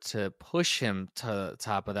harder to push him to the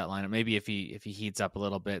top of that lineup. Maybe if he heats up a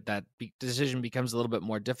little bit, that decision becomes a little bit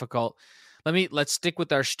more difficult. Let's stick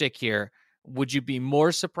with our shtick here. Would you be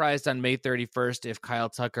more surprised on May 31st if Kyle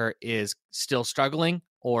Tucker is still struggling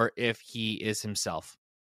or if he is himself?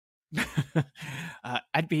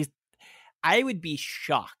 I would be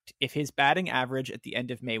shocked if his batting average at the end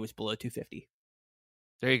of May was below 250.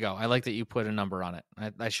 There you go. I like that you put a number on it.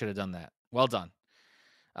 I should have done that. Well done.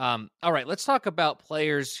 All right, let's talk about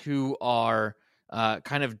players who are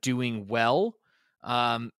kind of doing well,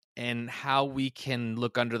 and how we can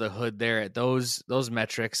look under the hood there at those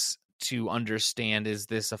metrics to understand, is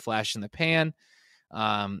this a flash in the pan?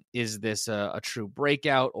 Is this a true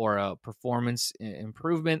breakout or a performance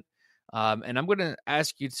improvement? And I'm going to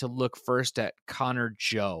ask you to look first at Connor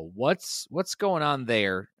Joe. What's going on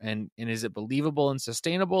there? And is it believable and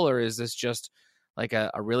sustainable, or is this just like a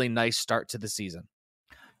really nice start to the season?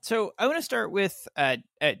 So I want to start with a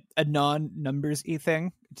non-numbers-y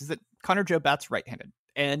thing, which is that Connor Joe bats right-handed.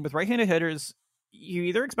 And with right-handed hitters, you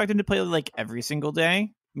either expect him to play like every single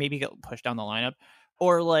day, maybe get pushed down the lineup,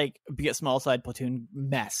 or like be a small side platoon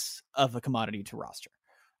mess of a commodity to roster.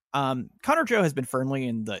 Connor Joe has been firmly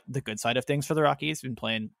in the good side of things for the Rockies. He's been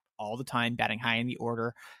playing all the time, batting high in the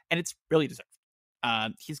order, and it's really deserved.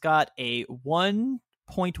 He's got a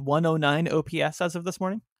 1.109 OPS as of this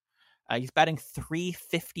morning. He's batting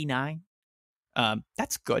 359.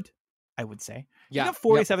 That's good, I would say. Yeah, he got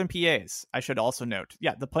 47 PAs, I should also note.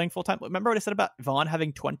 Yeah, the playing full time. Remember what I said about Vaughn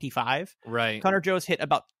having 25? Right. Connor Joe's hit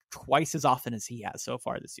about twice as often as he has so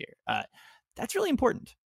far this year. That's really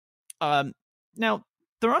important. Now,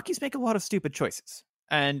 the Rockies make a lot of stupid choices,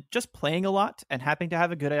 and just playing a lot and happening to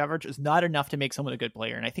have a good average is not enough to make someone a good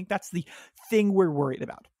player. And I think that's the thing we're worried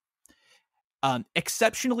about.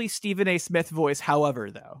 Exceptionally Stephen A. Smith voice,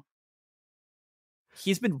 however, though,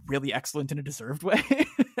 he's been really excellent in a deserved way.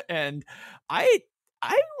 And I'm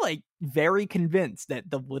like very convinced that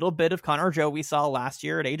the little bit of Connor Joe we saw last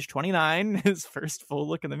year at age 29, his first full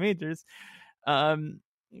look in the majors,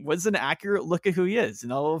 was an accurate look at who he is.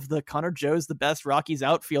 And all of the Connor Joe's the best Rockies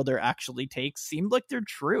outfielder actually takes seemed like they're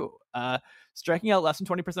true. Striking out less than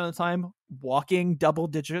 20% of the time, walking double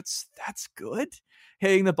digits, that's good.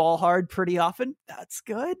 Hitting the ball hard pretty often, that's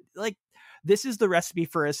good. Like, this is the recipe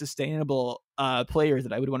for a sustainable player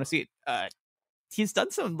that I would want to see. He's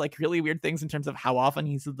done some like really weird things in terms of how often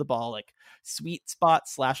he's at the ball, like sweet spot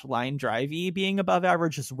 / line drive-y being above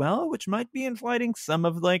average as well, which might be inflating some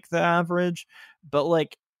of like the average. But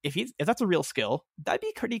like, if that's a real skill, that'd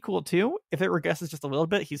be pretty cool too. If it regresses just a little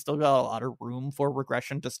bit, he's still got a lot of room for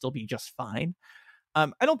regression to still be just fine.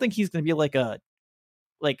 I don't think he's going to be like a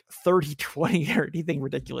 30-20 or anything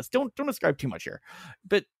ridiculous. Don't ascribe too much here,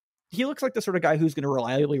 but he looks like the sort of guy who's going to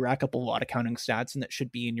reliably rack up a lot of counting stats, and that should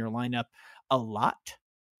be in your lineup a lot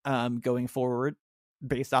going forward,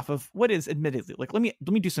 based off of what is admittedly, like, let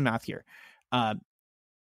me do some math here.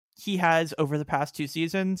 He has over the past 2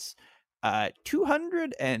 seasons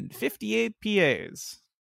 258 PAs.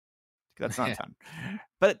 That's not a ton,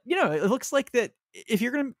 but it looks like that if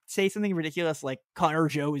you're going to say something ridiculous like Connor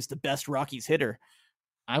Joe is the best Rockies hitter,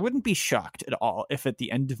 I wouldn't be shocked at all if at the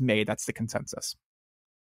end of May that's the consensus.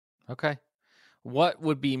 Okay. What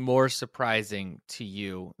would be more surprising to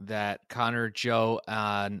you, that Connor Joe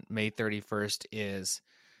on May 31st is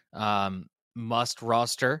must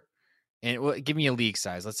roster? And give me a league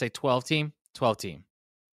size. Let's say 12 team.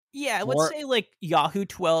 Yeah, let's say like Yahoo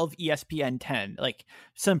 12, ESPN 10, like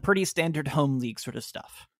some pretty standard home league sort of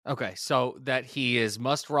stuff. Okay, so that he is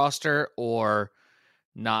must roster or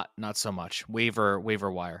not so much waiver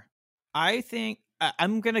wire. I think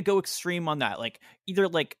I'm going to go extreme on that. Like either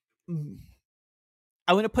like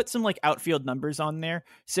I want to put some like outfield numbers on there.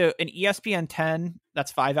 So an ESPN 10,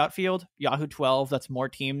 that's 5 outfield. Yahoo 12, that's more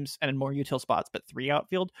teams and more util spots, but 3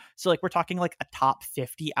 outfield. So like we're talking like a top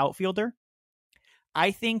 50 outfielder.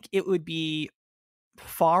 I think it would be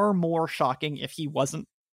far more shocking if he wasn't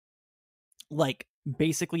like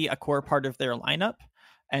basically a core part of their lineup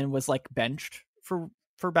and was like benched for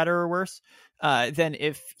better or worse than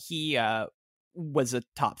if he was a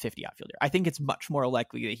top 50 outfielder. I think it's much more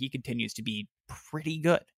likely that he continues to be pretty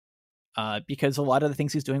good because a lot of the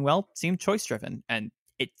things he's doing well seem choice driven, and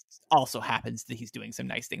it also happens that he's doing some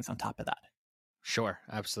nice things on top of that. Sure,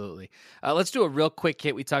 absolutely. Let's do a real quick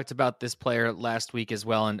hit. We talked about this player last week as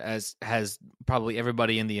well, and as has probably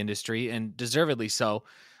everybody in the industry, and deservedly so.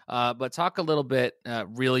 But talk a little bit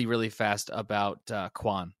really, really fast about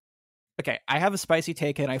Kwan. Okay, I have a spicy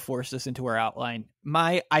take and I force this into our outline.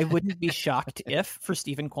 I wouldn't be shocked if, for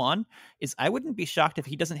Stephen Kwan, I wouldn't be shocked if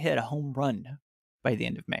he doesn't hit a home run by the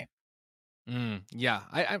end of May. Yeah,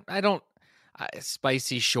 I don't,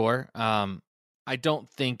 spicy, sure. I don't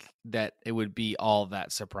think that it would be all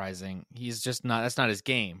that surprising. He's just not, that's not his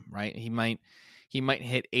game, right? He might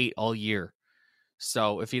hit 8 all year.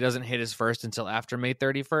 So if he doesn't hit his first until after May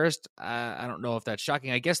 31st, I don't know if that's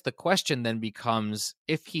shocking. I guess the question then becomes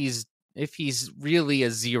if he's really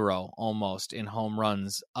a zero almost in home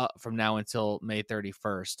runs from now until May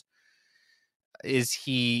 31st, is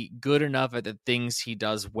he good enough at the things he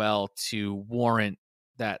does well to warrant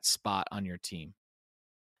that spot on your team?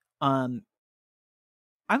 I'm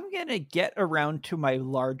going to get around to my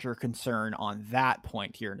larger concern on that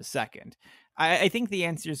point here in a second. I think the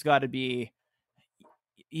answer's got to be,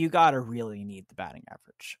 you got to really need the batting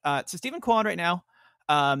average. So Stephen Kwan right now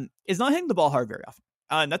is not hitting the ball hard very often.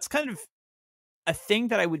 And that's kind of a thing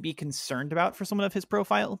that I would be concerned about for someone of his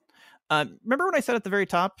profile. Remember when I said at the very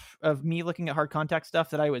top of me looking at hard contact stuff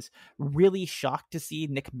that I was really shocked to see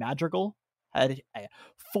Nick Madrigal had a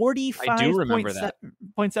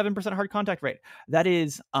 45.7% hard contact rate. That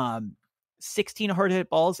is 16 hard hit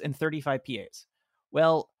balls and 35 PAs.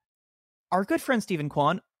 Well, our good friend Stephen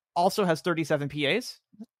Kwan also has 37 PAs. Is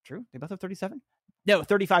that true? They both have 37? No,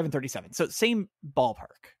 35 and 37. So same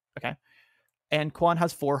ballpark. Okay. And Kwan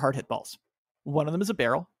has 4 hard hit balls. One of them is a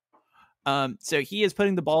barrel. So he is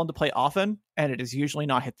putting the ball into play often, and it is usually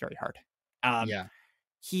not hit very hard.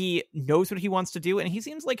 He knows what he wants to do, and he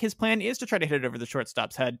seems like his plan is to try to hit it over the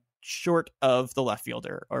shortstop's head, short of the left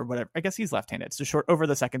fielder, or whatever. I guess he's left-handed, so short over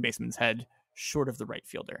the second baseman's head, short of the right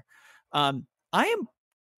fielder. I am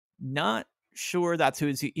not sure that's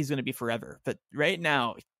who he's going to be forever, but right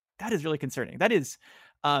now, that is really concerning. That is,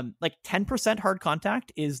 like 10% hard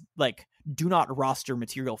contact is like do not roster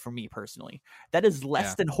material for me personally. That is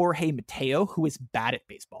less than Jorge Mateo, who is bad at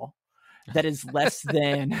baseball. That is less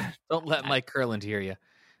than. Don't let Mike Kurland hear you.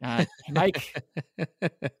 Mike,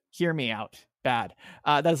 hear me out. Bad.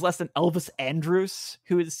 That is less than Elvis Andrus,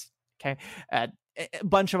 who is okay. A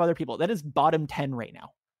bunch of other people. That is bottom 10 right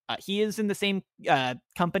now. He is in the same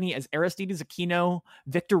company as Aristides Aquino,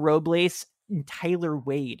 Victor Robles, and Tyler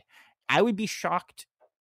Wade. I would be shocked.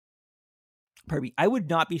 Pardon me. I would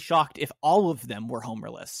not be shocked if all of them were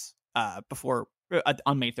homerless before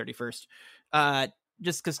on May 31st.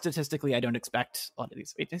 Just because statistically, I don't expect a lot of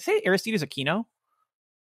these. Wait, did I say Aristides Aquino?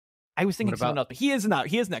 I was thinking someone else, but he is not.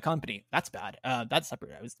 He is in that company. That's bad. That's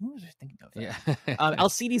separate. Who was I thinking of? Yeah.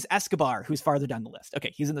 Alcides Escobar, who's farther down the list.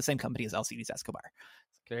 Okay, he's in the same company as Alcides Escobar.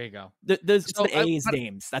 There you go. Those the A's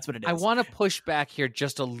names. That's what it is. I want to push back here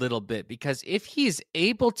just a little bit, because if he's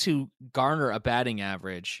able to garner a batting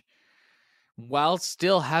average while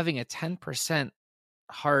still having a 10%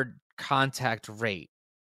 hard contact rate,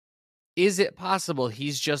 is it possible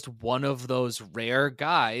he's just one of those rare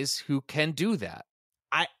guys who can do that?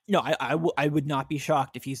 I would not be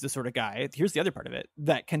shocked if he's the sort of guy. Here's the other part of it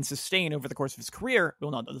that can sustain over the course of his career.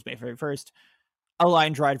 We'll not know this May 31st. A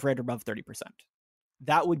line drive rate above 30%.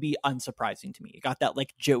 That would be unsurprising to me. Got that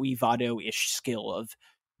like Joey Votto-ish skill of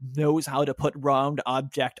knows how to put round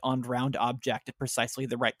object on round object at precisely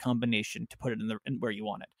the right combination to put it in where you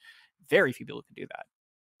want it. Very few people can do that.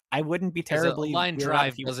 I wouldn't be terribly. Line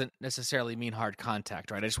drive doesn't necessarily mean hard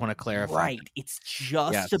contact, right? I just want to clarify. Right. It's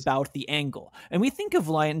just about the angle. And we think of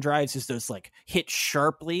line drives as those like hit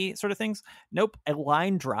sharply sort of things. Nope. A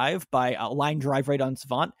line drive by a line drive right on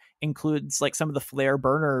Savant includes like some of the flare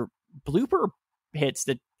burner blooper hits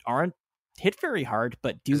that aren't hit very hard,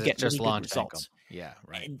 but do get just really good results. Yeah,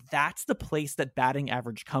 right. And that's the place that batting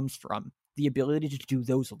average comes from. The ability to do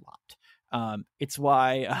those a lot. It's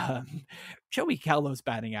why Joey Gallo's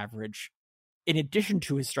batting average, in addition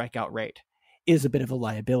to his strikeout rate, is a bit of a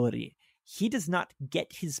liability. He does not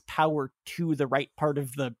get his power to the right part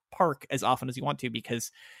of the park as often as you want to because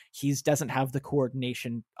he doesn't have the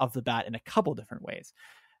coordination of the bat in a couple different ways.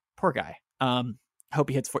 Poor guy. Hope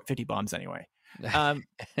he hits 50 bombs anyway.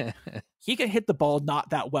 He can hit the ball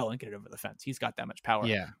not that well and get it over the fence. He's got that much power.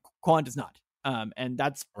 Yeah. Kwan does not. And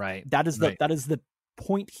that's right. That is the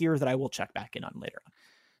point here that I will check back in on later on.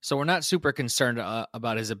 So we're not super concerned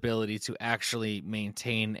about his ability to actually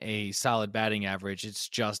maintain a solid batting average. It's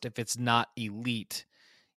just if it's not elite,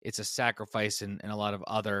 it's a sacrifice in a lot of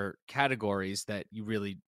other categories that you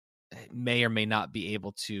really may or may not be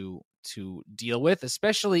able to deal with,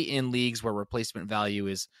 especially in leagues where replacement value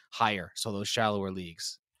is higher. So those shallower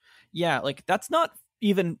leagues. Yeah, like that's not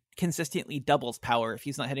even consistently doubles power if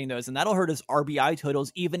he's not hitting those. And that'll hurt his RBI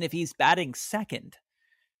totals even if he's batting second.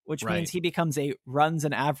 which means he becomes a runs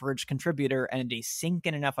and average contributor and a sink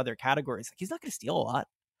in enough other categories. Like, he's not going to steal a lot,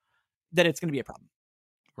 that it's going to be a problem.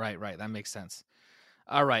 Right. That makes sense.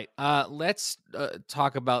 All right. Let's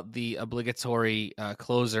talk about the obligatory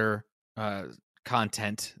closer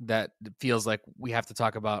content that feels like we have to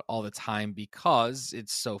talk about all the time because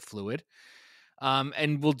it's so fluid.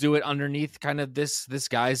 And we'll do it underneath kind of this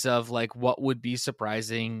guise of like what would be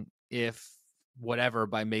surprising if whatever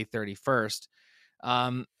by May 31st.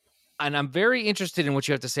 And I'm very interested in what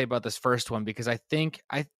you have to say about this first one because I think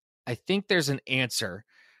there's an answer.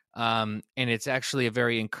 And it's actually a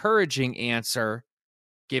very encouraging answer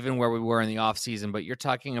given where we were in the offseason. But you're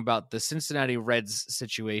talking about the Cincinnati Reds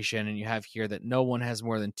situation, and you have here that no one has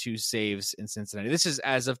more than 2 saves in Cincinnati. This is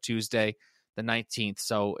as of Tuesday, the 19th.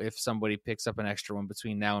 So if somebody picks up an extra one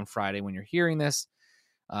between now and Friday when you're hearing this,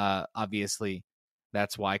 obviously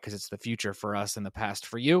that's why, because it's the future for us and the past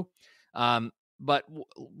for you. But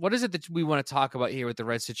what is it that we want to talk about here with the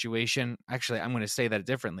Red situation? Actually, I'm going to say that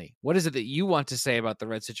differently. What is it that you want to say about the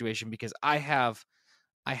Red situation? Because I have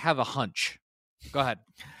a hunch. Go ahead.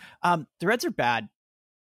 The Reds are bad.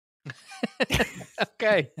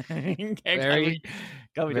 Okay. Very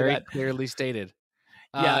clearly stated.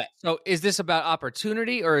 Yeah. So is this about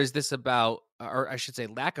opportunity, or is this about, or I should say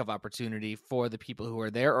lack of opportunity for the people who are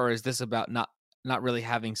there, or is this about not really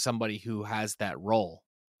having somebody who has that role?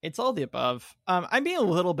 It's all the above. I'm being a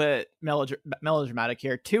little bit melodramatic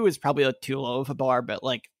here. 2 is probably a too low of a bar, but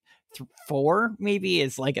like 4 maybe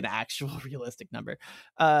is like an actual realistic number.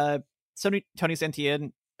 Tony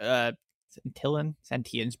Santillan, Santillan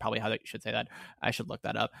is probably how you should say that. I should look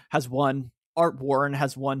that up. Has 1. Art Warren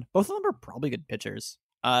has 1. Both of them are probably good pitchers.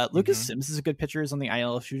 Lucas Sims is a good pitcher. Is on the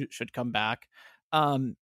IL. Should come back.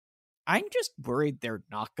 I'm just worried they're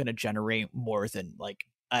not going to generate more than like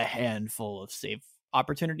a handful of save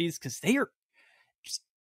opportunities because they are just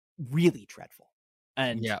really dreadful.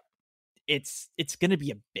 And it's going to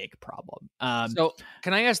be a big problem. So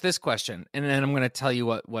can I ask this question? And then I'm going to tell you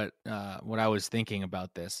what I was thinking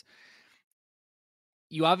about this.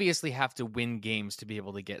 You obviously have to win games to be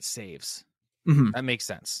able to get saves. Mm-hmm. That makes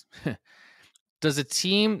sense. Does a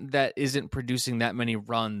team that isn't producing that many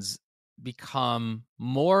runs become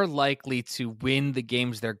more likely to win the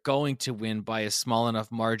games they're going to win by a small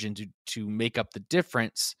enough margin to make up the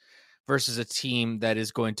difference versus a team that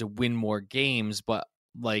is going to win more games, but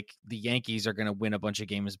like the Yankees are going to win a bunch of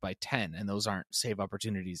games by 10, and those aren't save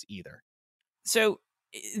opportunities either? So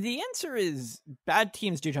the answer is bad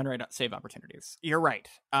teams do generate save opportunities. You're right.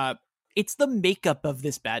 It's the makeup of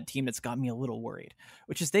this bad team that's got me a little worried,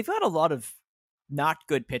 which is they've got a lot of not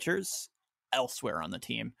good pitchers elsewhere on the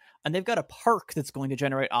team, and they've got a park that's going to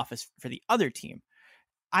generate offense for the other team.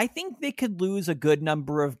 I think they could lose a good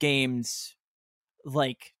number of games,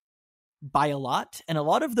 like by a lot, and a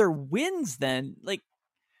lot of their wins then, like,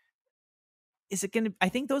 is it going to, I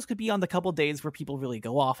think those could be on the couple days where people really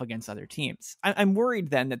go off against other teams. I'm worried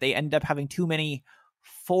then that they end up having too many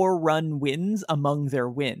 4-run wins among their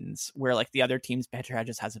wins, where like the other team's pitcher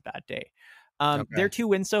just has a bad day. Their 2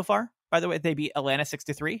 wins so far, by the way, they beat Atlanta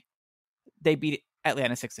 6-3. They beat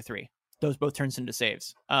Atlanta 6-3. Those both turns into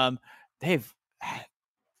saves. They've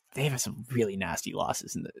had some really nasty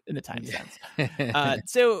losses in the time since.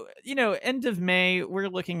 So, end of May, we're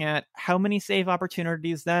looking at how many save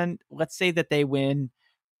opportunities then. Let's say that they win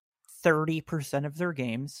 30% of their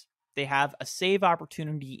games. They have a save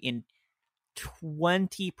opportunity in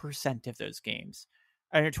 20% of those games.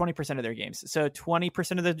 Or 20% of their games. So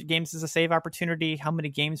 20% of the games is a save opportunity. How many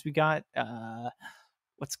games we got?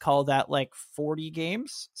 Let's call that like 40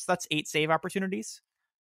 games. So that's 8 save opportunities.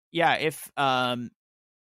 Yeah, if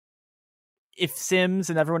Sims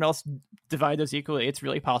and everyone else divide those equally, it's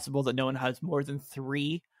really possible that no one has more than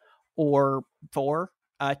 3 or 4.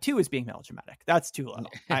 2 is being melodramatic. That's too low.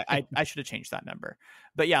 I should have changed that number.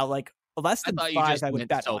 But yeah, like less than 5, I would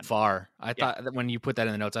bet so on. far. I thought that when you put that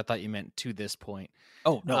in the notes, I thought you meant to this point.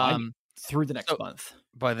 Oh no, I mean through the next month.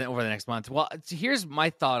 Over the next month. Well, here's my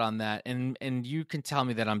thought on that, and you can tell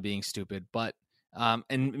me that I'm being stupid, but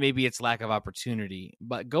and maybe it's lack of opportunity.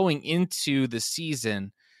 But going into the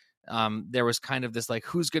season, there was kind of this like,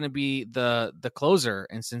 who's going to be the closer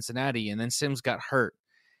in Cincinnati, and then Sims got hurt,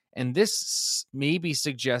 and this maybe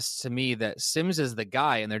suggests to me that Sims is the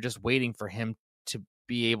guy, and they're just waiting for him to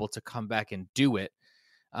be able to come back and do it.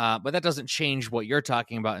 But that doesn't change what you're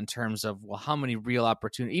talking about in terms of, well, how many real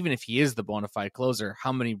opportunities, even if he is the bona fide closer,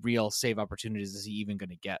 how many real save opportunities is he even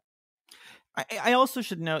going to get? I also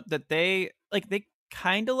should note that they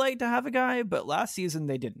kind of like to have a guy, but last season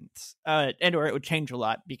they didn't. Or it would change a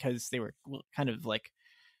lot because they were kind of like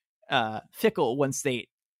fickle once they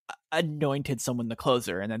anointed someone the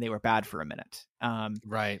closer and then they were bad for a minute.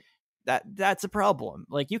 Right. That's a problem.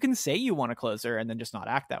 Like, you can say you want a closer and then just not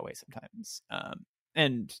act that way sometimes.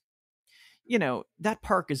 And that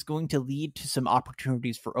park is going to lead to some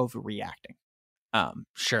opportunities for overreacting.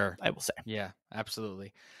 Sure. I will say. Yeah,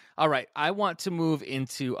 absolutely. All right. I want to move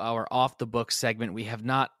into our off the book segment. We have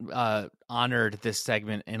not honored this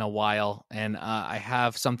segment in a while, and I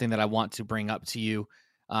have something that I want to bring up to you.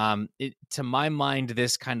 To my mind,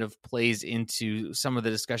 this kind of plays into some of the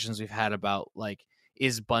discussions we've had about, like,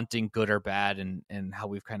 is bunting good or bad, and how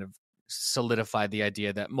we've kind of solidified the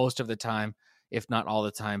idea that most of the time, if not all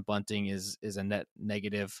the time, bunting is a net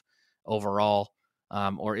negative overall,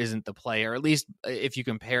 or isn't the play, or at least if you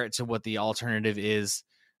compare it to what the alternative is,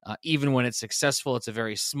 even when it's successful, it's a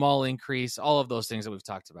very small increase, all of those things that we've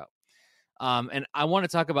talked about. And I want to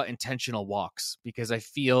talk about intentional walks because I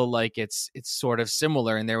feel like it's sort of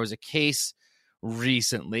similar. And there was a case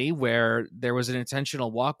recently where there was an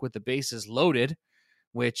intentional walk with the bases loaded,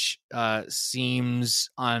 which seems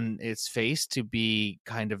on its face to be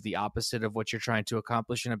kind of the opposite of what you're trying to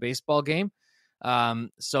accomplish in a baseball game.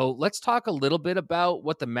 So let's talk a little bit about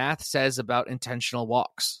what the math says about intentional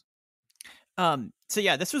walks. So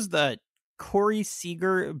yeah, this was the Corey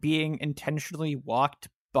Seager being intentionally walked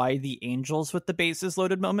by the Angels with the bases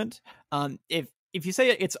loaded moment. If you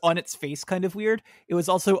say it's on its face kind of weird, it was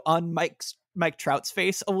also on Mike Trout's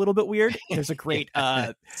face a little bit weird. There's a great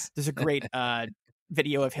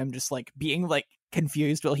video of him just like being like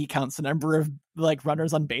confused while he counts the number of like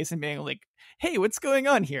runners on base and being like, hey, what's going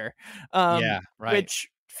on here? Yeah, right. Which,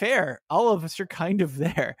 fair, all of us are kind of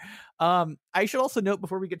there. I should also note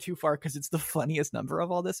before we get too far, because it's the funniest number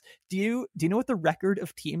of all this, do you know what the record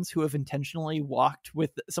of teams who have intentionally walked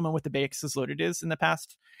with someone with the bases loaded is in the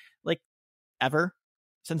past, like, ever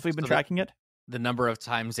since we've been tracking it? The number of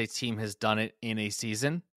times a team has done it in a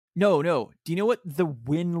season? No. Do you know what the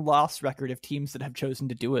win-loss record of teams that have chosen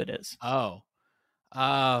to do it is? Oh,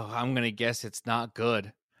 I'm going to guess it's not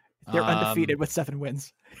good. They're undefeated with 7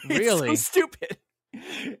 wins. Really? It's so stupid.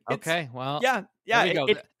 Okay, well, yeah.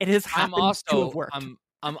 It has happened to have worked.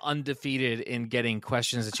 I'm undefeated in getting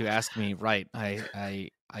questions that you ask me right.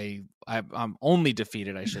 I'm only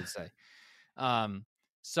defeated, I should say.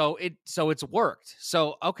 So it's worked.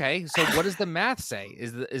 So okay. So what does the math say?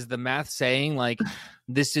 Is the math saying like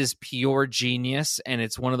this is pure genius and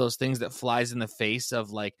it's one of those things that flies in the face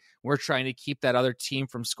of like we're trying to keep that other team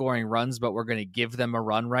from scoring runs, but we're going to give them a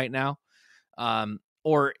run right now?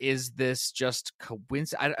 Or is this just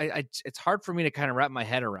coincidence? It's hard for me to kind of wrap my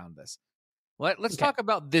head around this. Let's talk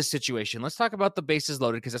about this situation. Let's talk about the bases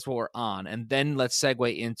loaded because that's what we're on. And then let's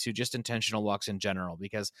segue into just intentional walks in general,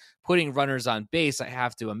 because putting runners on base, I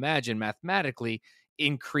have to imagine mathematically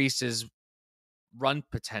increases run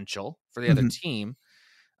potential for the other team.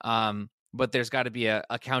 But there's got to be a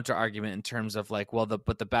counter argument in terms of like, well,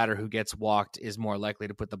 the batter who gets walked is more likely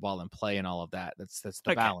to put the ball in play and all of that. That's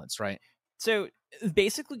the balance, right? So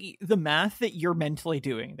basically the math that you're mentally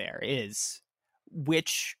doing there is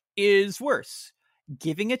which is worse,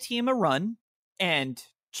 giving a team a run and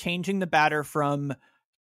changing the batter from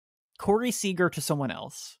Corey Seager to someone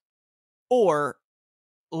else, or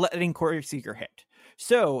letting Corey Seager hit.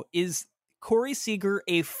 So is Corey Seager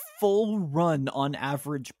a full run on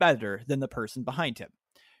average better than the person behind him?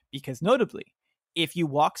 Because notably, if you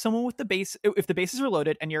walk someone with if the bases are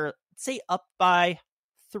loaded and you're, say, up by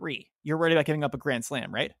 3, you're worried about giving up a grand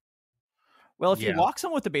slam, right? Well, if you walk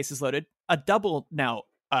someone with the bases loaded, a double now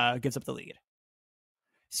gives up the lead.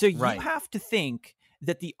 So you have to think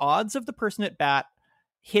that the odds of the person at bat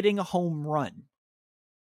hitting a home run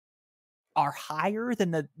are higher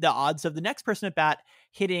than the odds of the next person at bat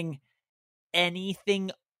hitting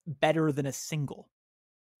anything better than a single.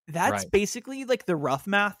 That's basically like the rough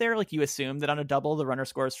math there. Like you assume that on a double, the runner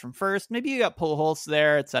scores from first. Maybe you got Pujols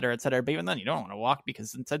there, et cetera, et cetera. But even then, you don't want to walk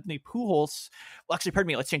because instead of Pujols, well, actually, pardon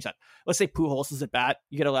me, let's change that. Let's say Pujols is at bat.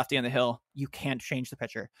 You get a lefty on the hill. You can't change the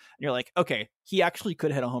pitcher. And you're like, okay, he actually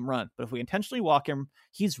could hit a home run. But if we intentionally walk him,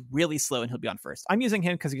 he's really slow and he'll be on first. I'm using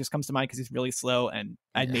him because he just comes to mind because he's really slow and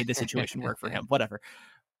I made the situation work for him, whatever.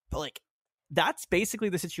 But like, that's basically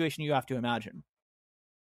the situation you have to imagine.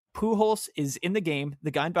 Pujols is in the game.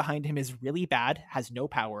 The guy behind him is really bad, has no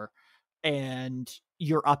power, and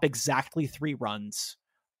you're up exactly 3 runs,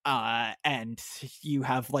 and you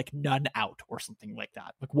have like none out or something like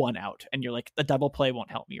that, like 1 out, and you're like, the double play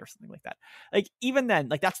won't help me or something like that. Like even then,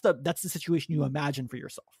 like that's the situation you imagine for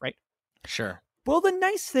yourself, right? Sure. Well, the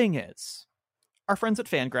nice thing is, our friends at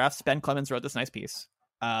Fangraphs, Ben Clemens wrote this nice piece,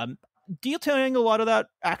 detailing a lot of that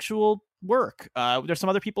actual work. There's some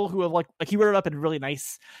other people who have like he wrote it up in really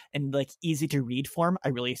nice and like easy to read form. I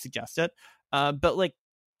really suggest it. But like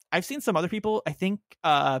I've seen some other people. I think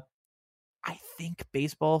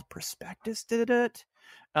Baseball Prospectus did it.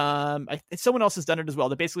 Someone else has done it as well.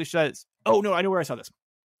 That basically says, "Oh no, I know where I saw this.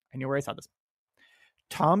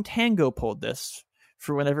 Tom Tango pulled this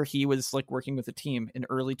for whenever he was like working with a team in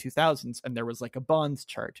early 2000s, and there was like a bonds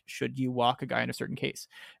chart. Should you walk a guy in a certain case?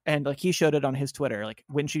 And like he showed it on his Twitter. Like,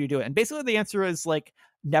 when should you do it? And basically the answer is like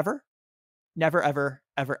never, ever,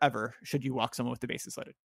 ever, ever should you walk someone with the bases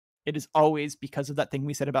loaded. It is always, because of that thing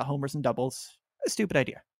we said about homers and doubles, a stupid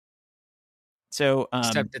idea. So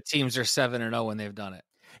except the teams are 7-0 when they've done it.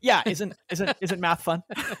 Yeah, isn't math fun?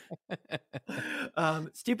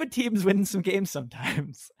 Stupid teams win some games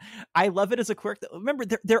sometimes. I love it as a quirk. Remember,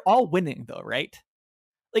 they're all winning though, right?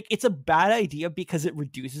 Like, it's a bad idea because it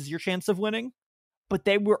reduces your chance of winning, but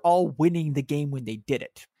they were all winning the game when they did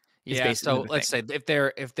it. Yeah, so let's say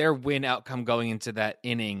if their win outcome going into that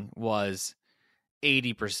inning was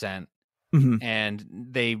 80%, and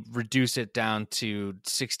they reduce it down to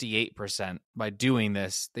 68% by doing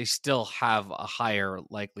this, they still have a higher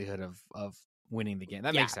likelihood of winning the game.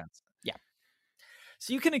 That makes sense. Yeah.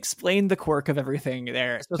 So you can explain the quirk of everything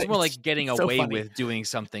there. So it's more like getting away with doing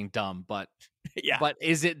something dumb, but but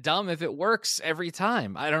is it dumb if it works every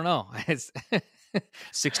time? I don't know. It's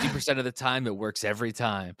 60% of the time it works every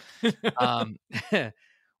time.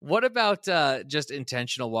 What about just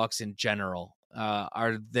intentional walks in general?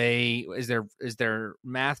 Is there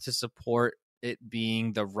math to support it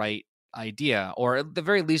being the right idea, or at the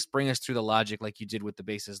very least bring us through the logic like you did with the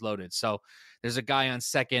bases loaded? So there's a guy on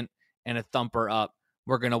second and a thumper up.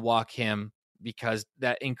 We're going to walk him because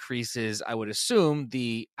that increases, I would assume,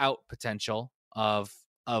 the out potential of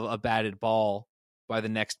a batted ball by the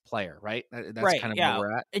next player, right? That's right, kind of where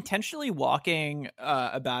we're at. Intentionally walking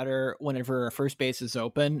a batter whenever a first base is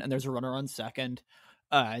open and there's a runner on second,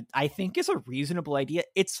 I think is a reasonable idea.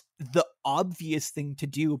 It's the obvious thing to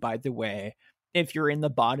do, by the way, if you're in the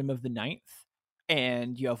bottom of the ninth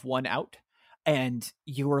and you have one out and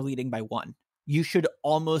you are leading by one. You should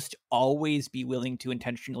almost always be willing to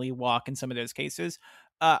intentionally walk in some of those cases,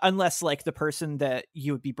 unless like the person that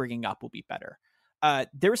you would be bringing up will be better.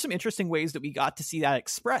 There were some interesting ways that we got to see that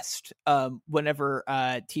expressed whenever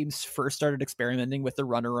teams first started experimenting with the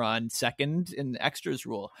runner on second in the extras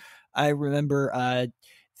rule. I remember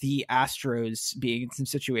the Astros being in some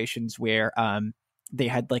situations where they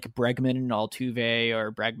had like Bregman and Altuve,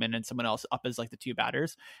 or Bregman and someone else up as like the two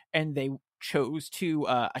batters, and they chose to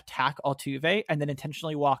attack Altuve and then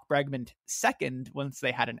intentionally walk Bregman second once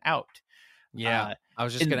they had an out. Yeah, I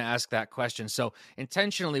was just going to ask that question. So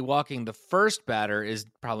intentionally walking the first batter is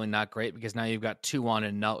probably not great because now you've got 2 on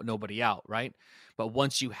and nobody out, right? But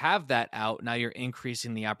once you have that out, now you're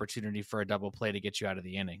increasing the opportunity for a double play to get you out of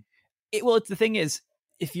the inning. It's the thing is,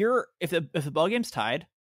 if the ball game's tied,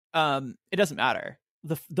 it doesn't matter.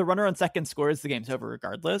 The runner on second scores, the game's over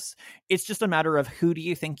regardless. It's just a matter of who do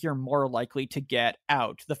you think you're more likely to get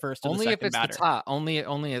out, the first or the second batter. The top. Only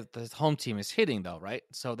if the home team is hitting though, right?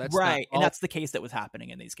 So that's right, and that's the case that was happening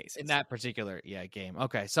in these cases. In that particular game.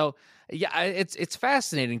 Okay, so it's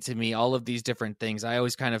fascinating to me, all of these different things. I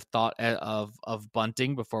always kind of thought of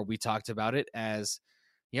bunting before we talked about it as,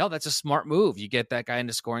 that's a smart move. You get that guy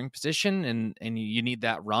into scoring position and you need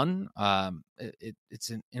that run. It's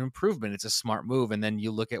an improvement. It's a smart move. And then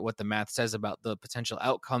you look at what the math says about the potential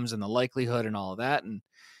outcomes and the likelihood and all of that. And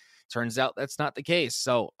turns out that's not the case.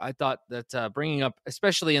 So I thought that bringing up,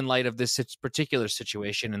 especially in light of this particular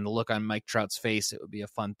situation and the look on Mike Trout's face, it would be a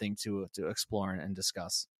fun thing to explore and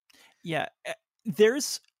discuss. Yeah.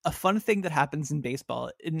 There's a fun thing that happens in baseball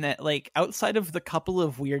in that, like, outside of the couple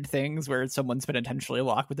of weird things where someone's been intentionally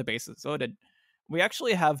walked with the bases loaded, we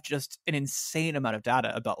actually have just an insane amount of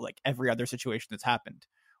data about like every other situation that's happened.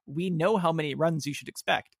 We know how many runs you should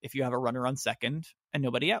expect if you have a runner on second and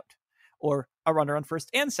nobody out, or a runner on first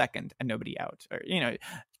and second and nobody out, or,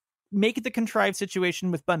 make it the contrived situation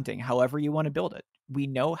with bunting, however you want to build it. We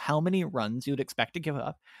know how many runs you would expect to give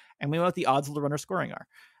up, and we know what the odds of the runner scoring are.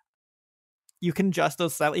 You can adjust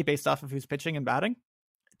those slightly based off of who's pitching and batting.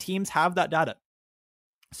 Teams have that data.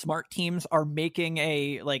 Smart teams are making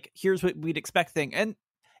here's what we'd expect thing. And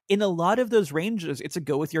in a lot of those ranges, it's a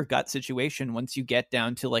go with your gut situation once you get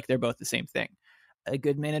down to like they're both the same thing. A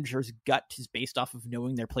good manager's gut is based off of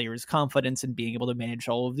knowing their players' confidence and being able to manage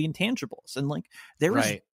all of the intangibles. And like there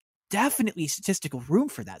is definitely statistical room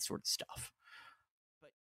for that sort of stuff.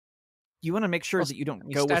 You want to make sure that you don't go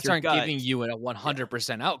with your gut. Stats aren't giving you a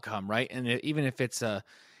 100% outcome, right? And even if it's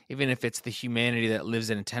the humanity that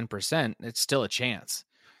lives in a 10%, it's still a chance.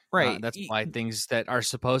 Right. That's why things that are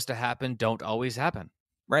supposed to happen don't always happen.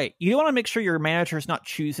 Right. You want to make sure your manager is not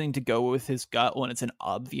choosing to go with his gut when it's an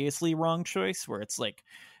obviously wrong choice, where it's like,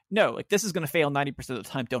 no, like this is going to fail 90% of the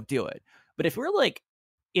time. Don't do it. But if we're like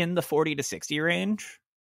in the 40 to 60 range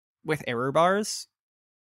with error bars,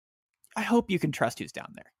 I hope you can trust who's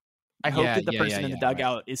down there. I hope that the person in the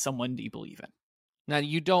dugout is someone you believe in. Now,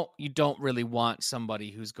 you don't really want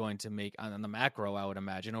somebody who's going to make, on the macro, I would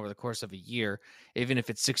imagine, over the course of a year, even if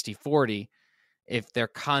it's 60-40, if they're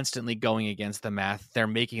constantly going against the math, they're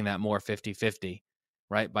making that more 50-50,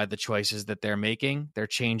 right? By the choices that they're making, they're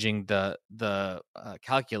changing the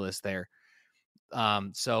calculus there.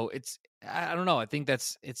 So it's, I don't know. I think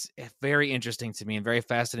it's very interesting to me and very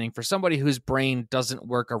fascinating for somebody whose brain doesn't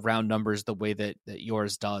work around numbers the way that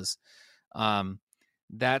yours does.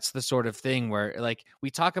 That's the sort of thing where, like, we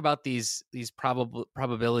talk about these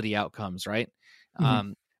probability outcomes, right?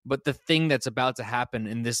 Mm-hmm. But the thing that's about to happen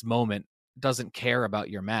in this moment doesn't care about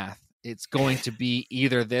your math. It's going to be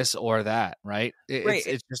either this or that, right? Right.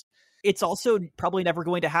 It's also probably never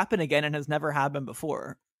going to happen again and has never happened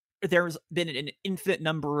before. There's been an infinite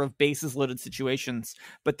number of bases loaded situations,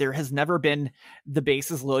 but there has never been the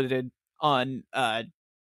bases loaded on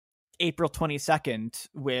April 22nd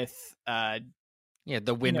with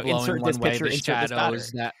the wind blowing one way, the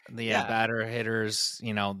shadows, batter hitters,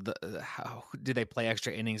 how did they play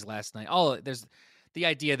extra innings last night? There's the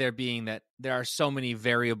idea there being that there are so many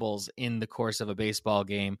variables in the course of a baseball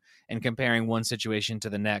game, and comparing one situation to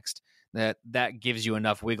the next, that gives you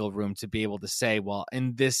enough wiggle room to be able to say, well,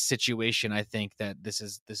 in this situation, I think that this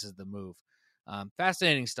is the move.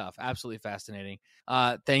 Fascinating stuff. Absolutely fascinating.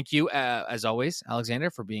 Thank you, as always,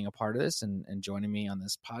 Alexander, for being a part of this and joining me on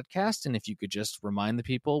this podcast. And if you could just remind the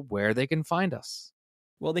people where they can find us.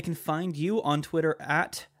 Well, they can find you on Twitter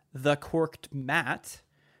at @thecorkedmatt.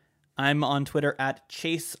 I'm on Twitter at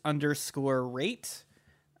 @chase_rate.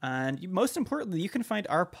 And most importantly, you can find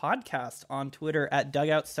our podcast on Twitter at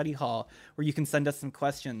Dugout Study Hall, where you can send us some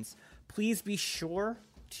questions. Please be sure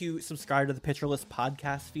to subscribe to the Pitcher List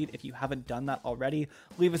podcast feed if you haven't done that already.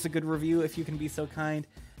 Leave us a good review if you can be so kind.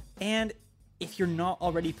 And if you're not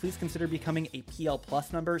already, please consider becoming a PL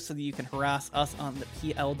Plus member so that you can harass us on the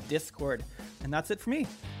PL Discord. And that's it for me.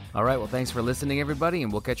 All right, well, thanks for listening, everybody,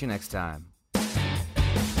 and we'll catch you next time.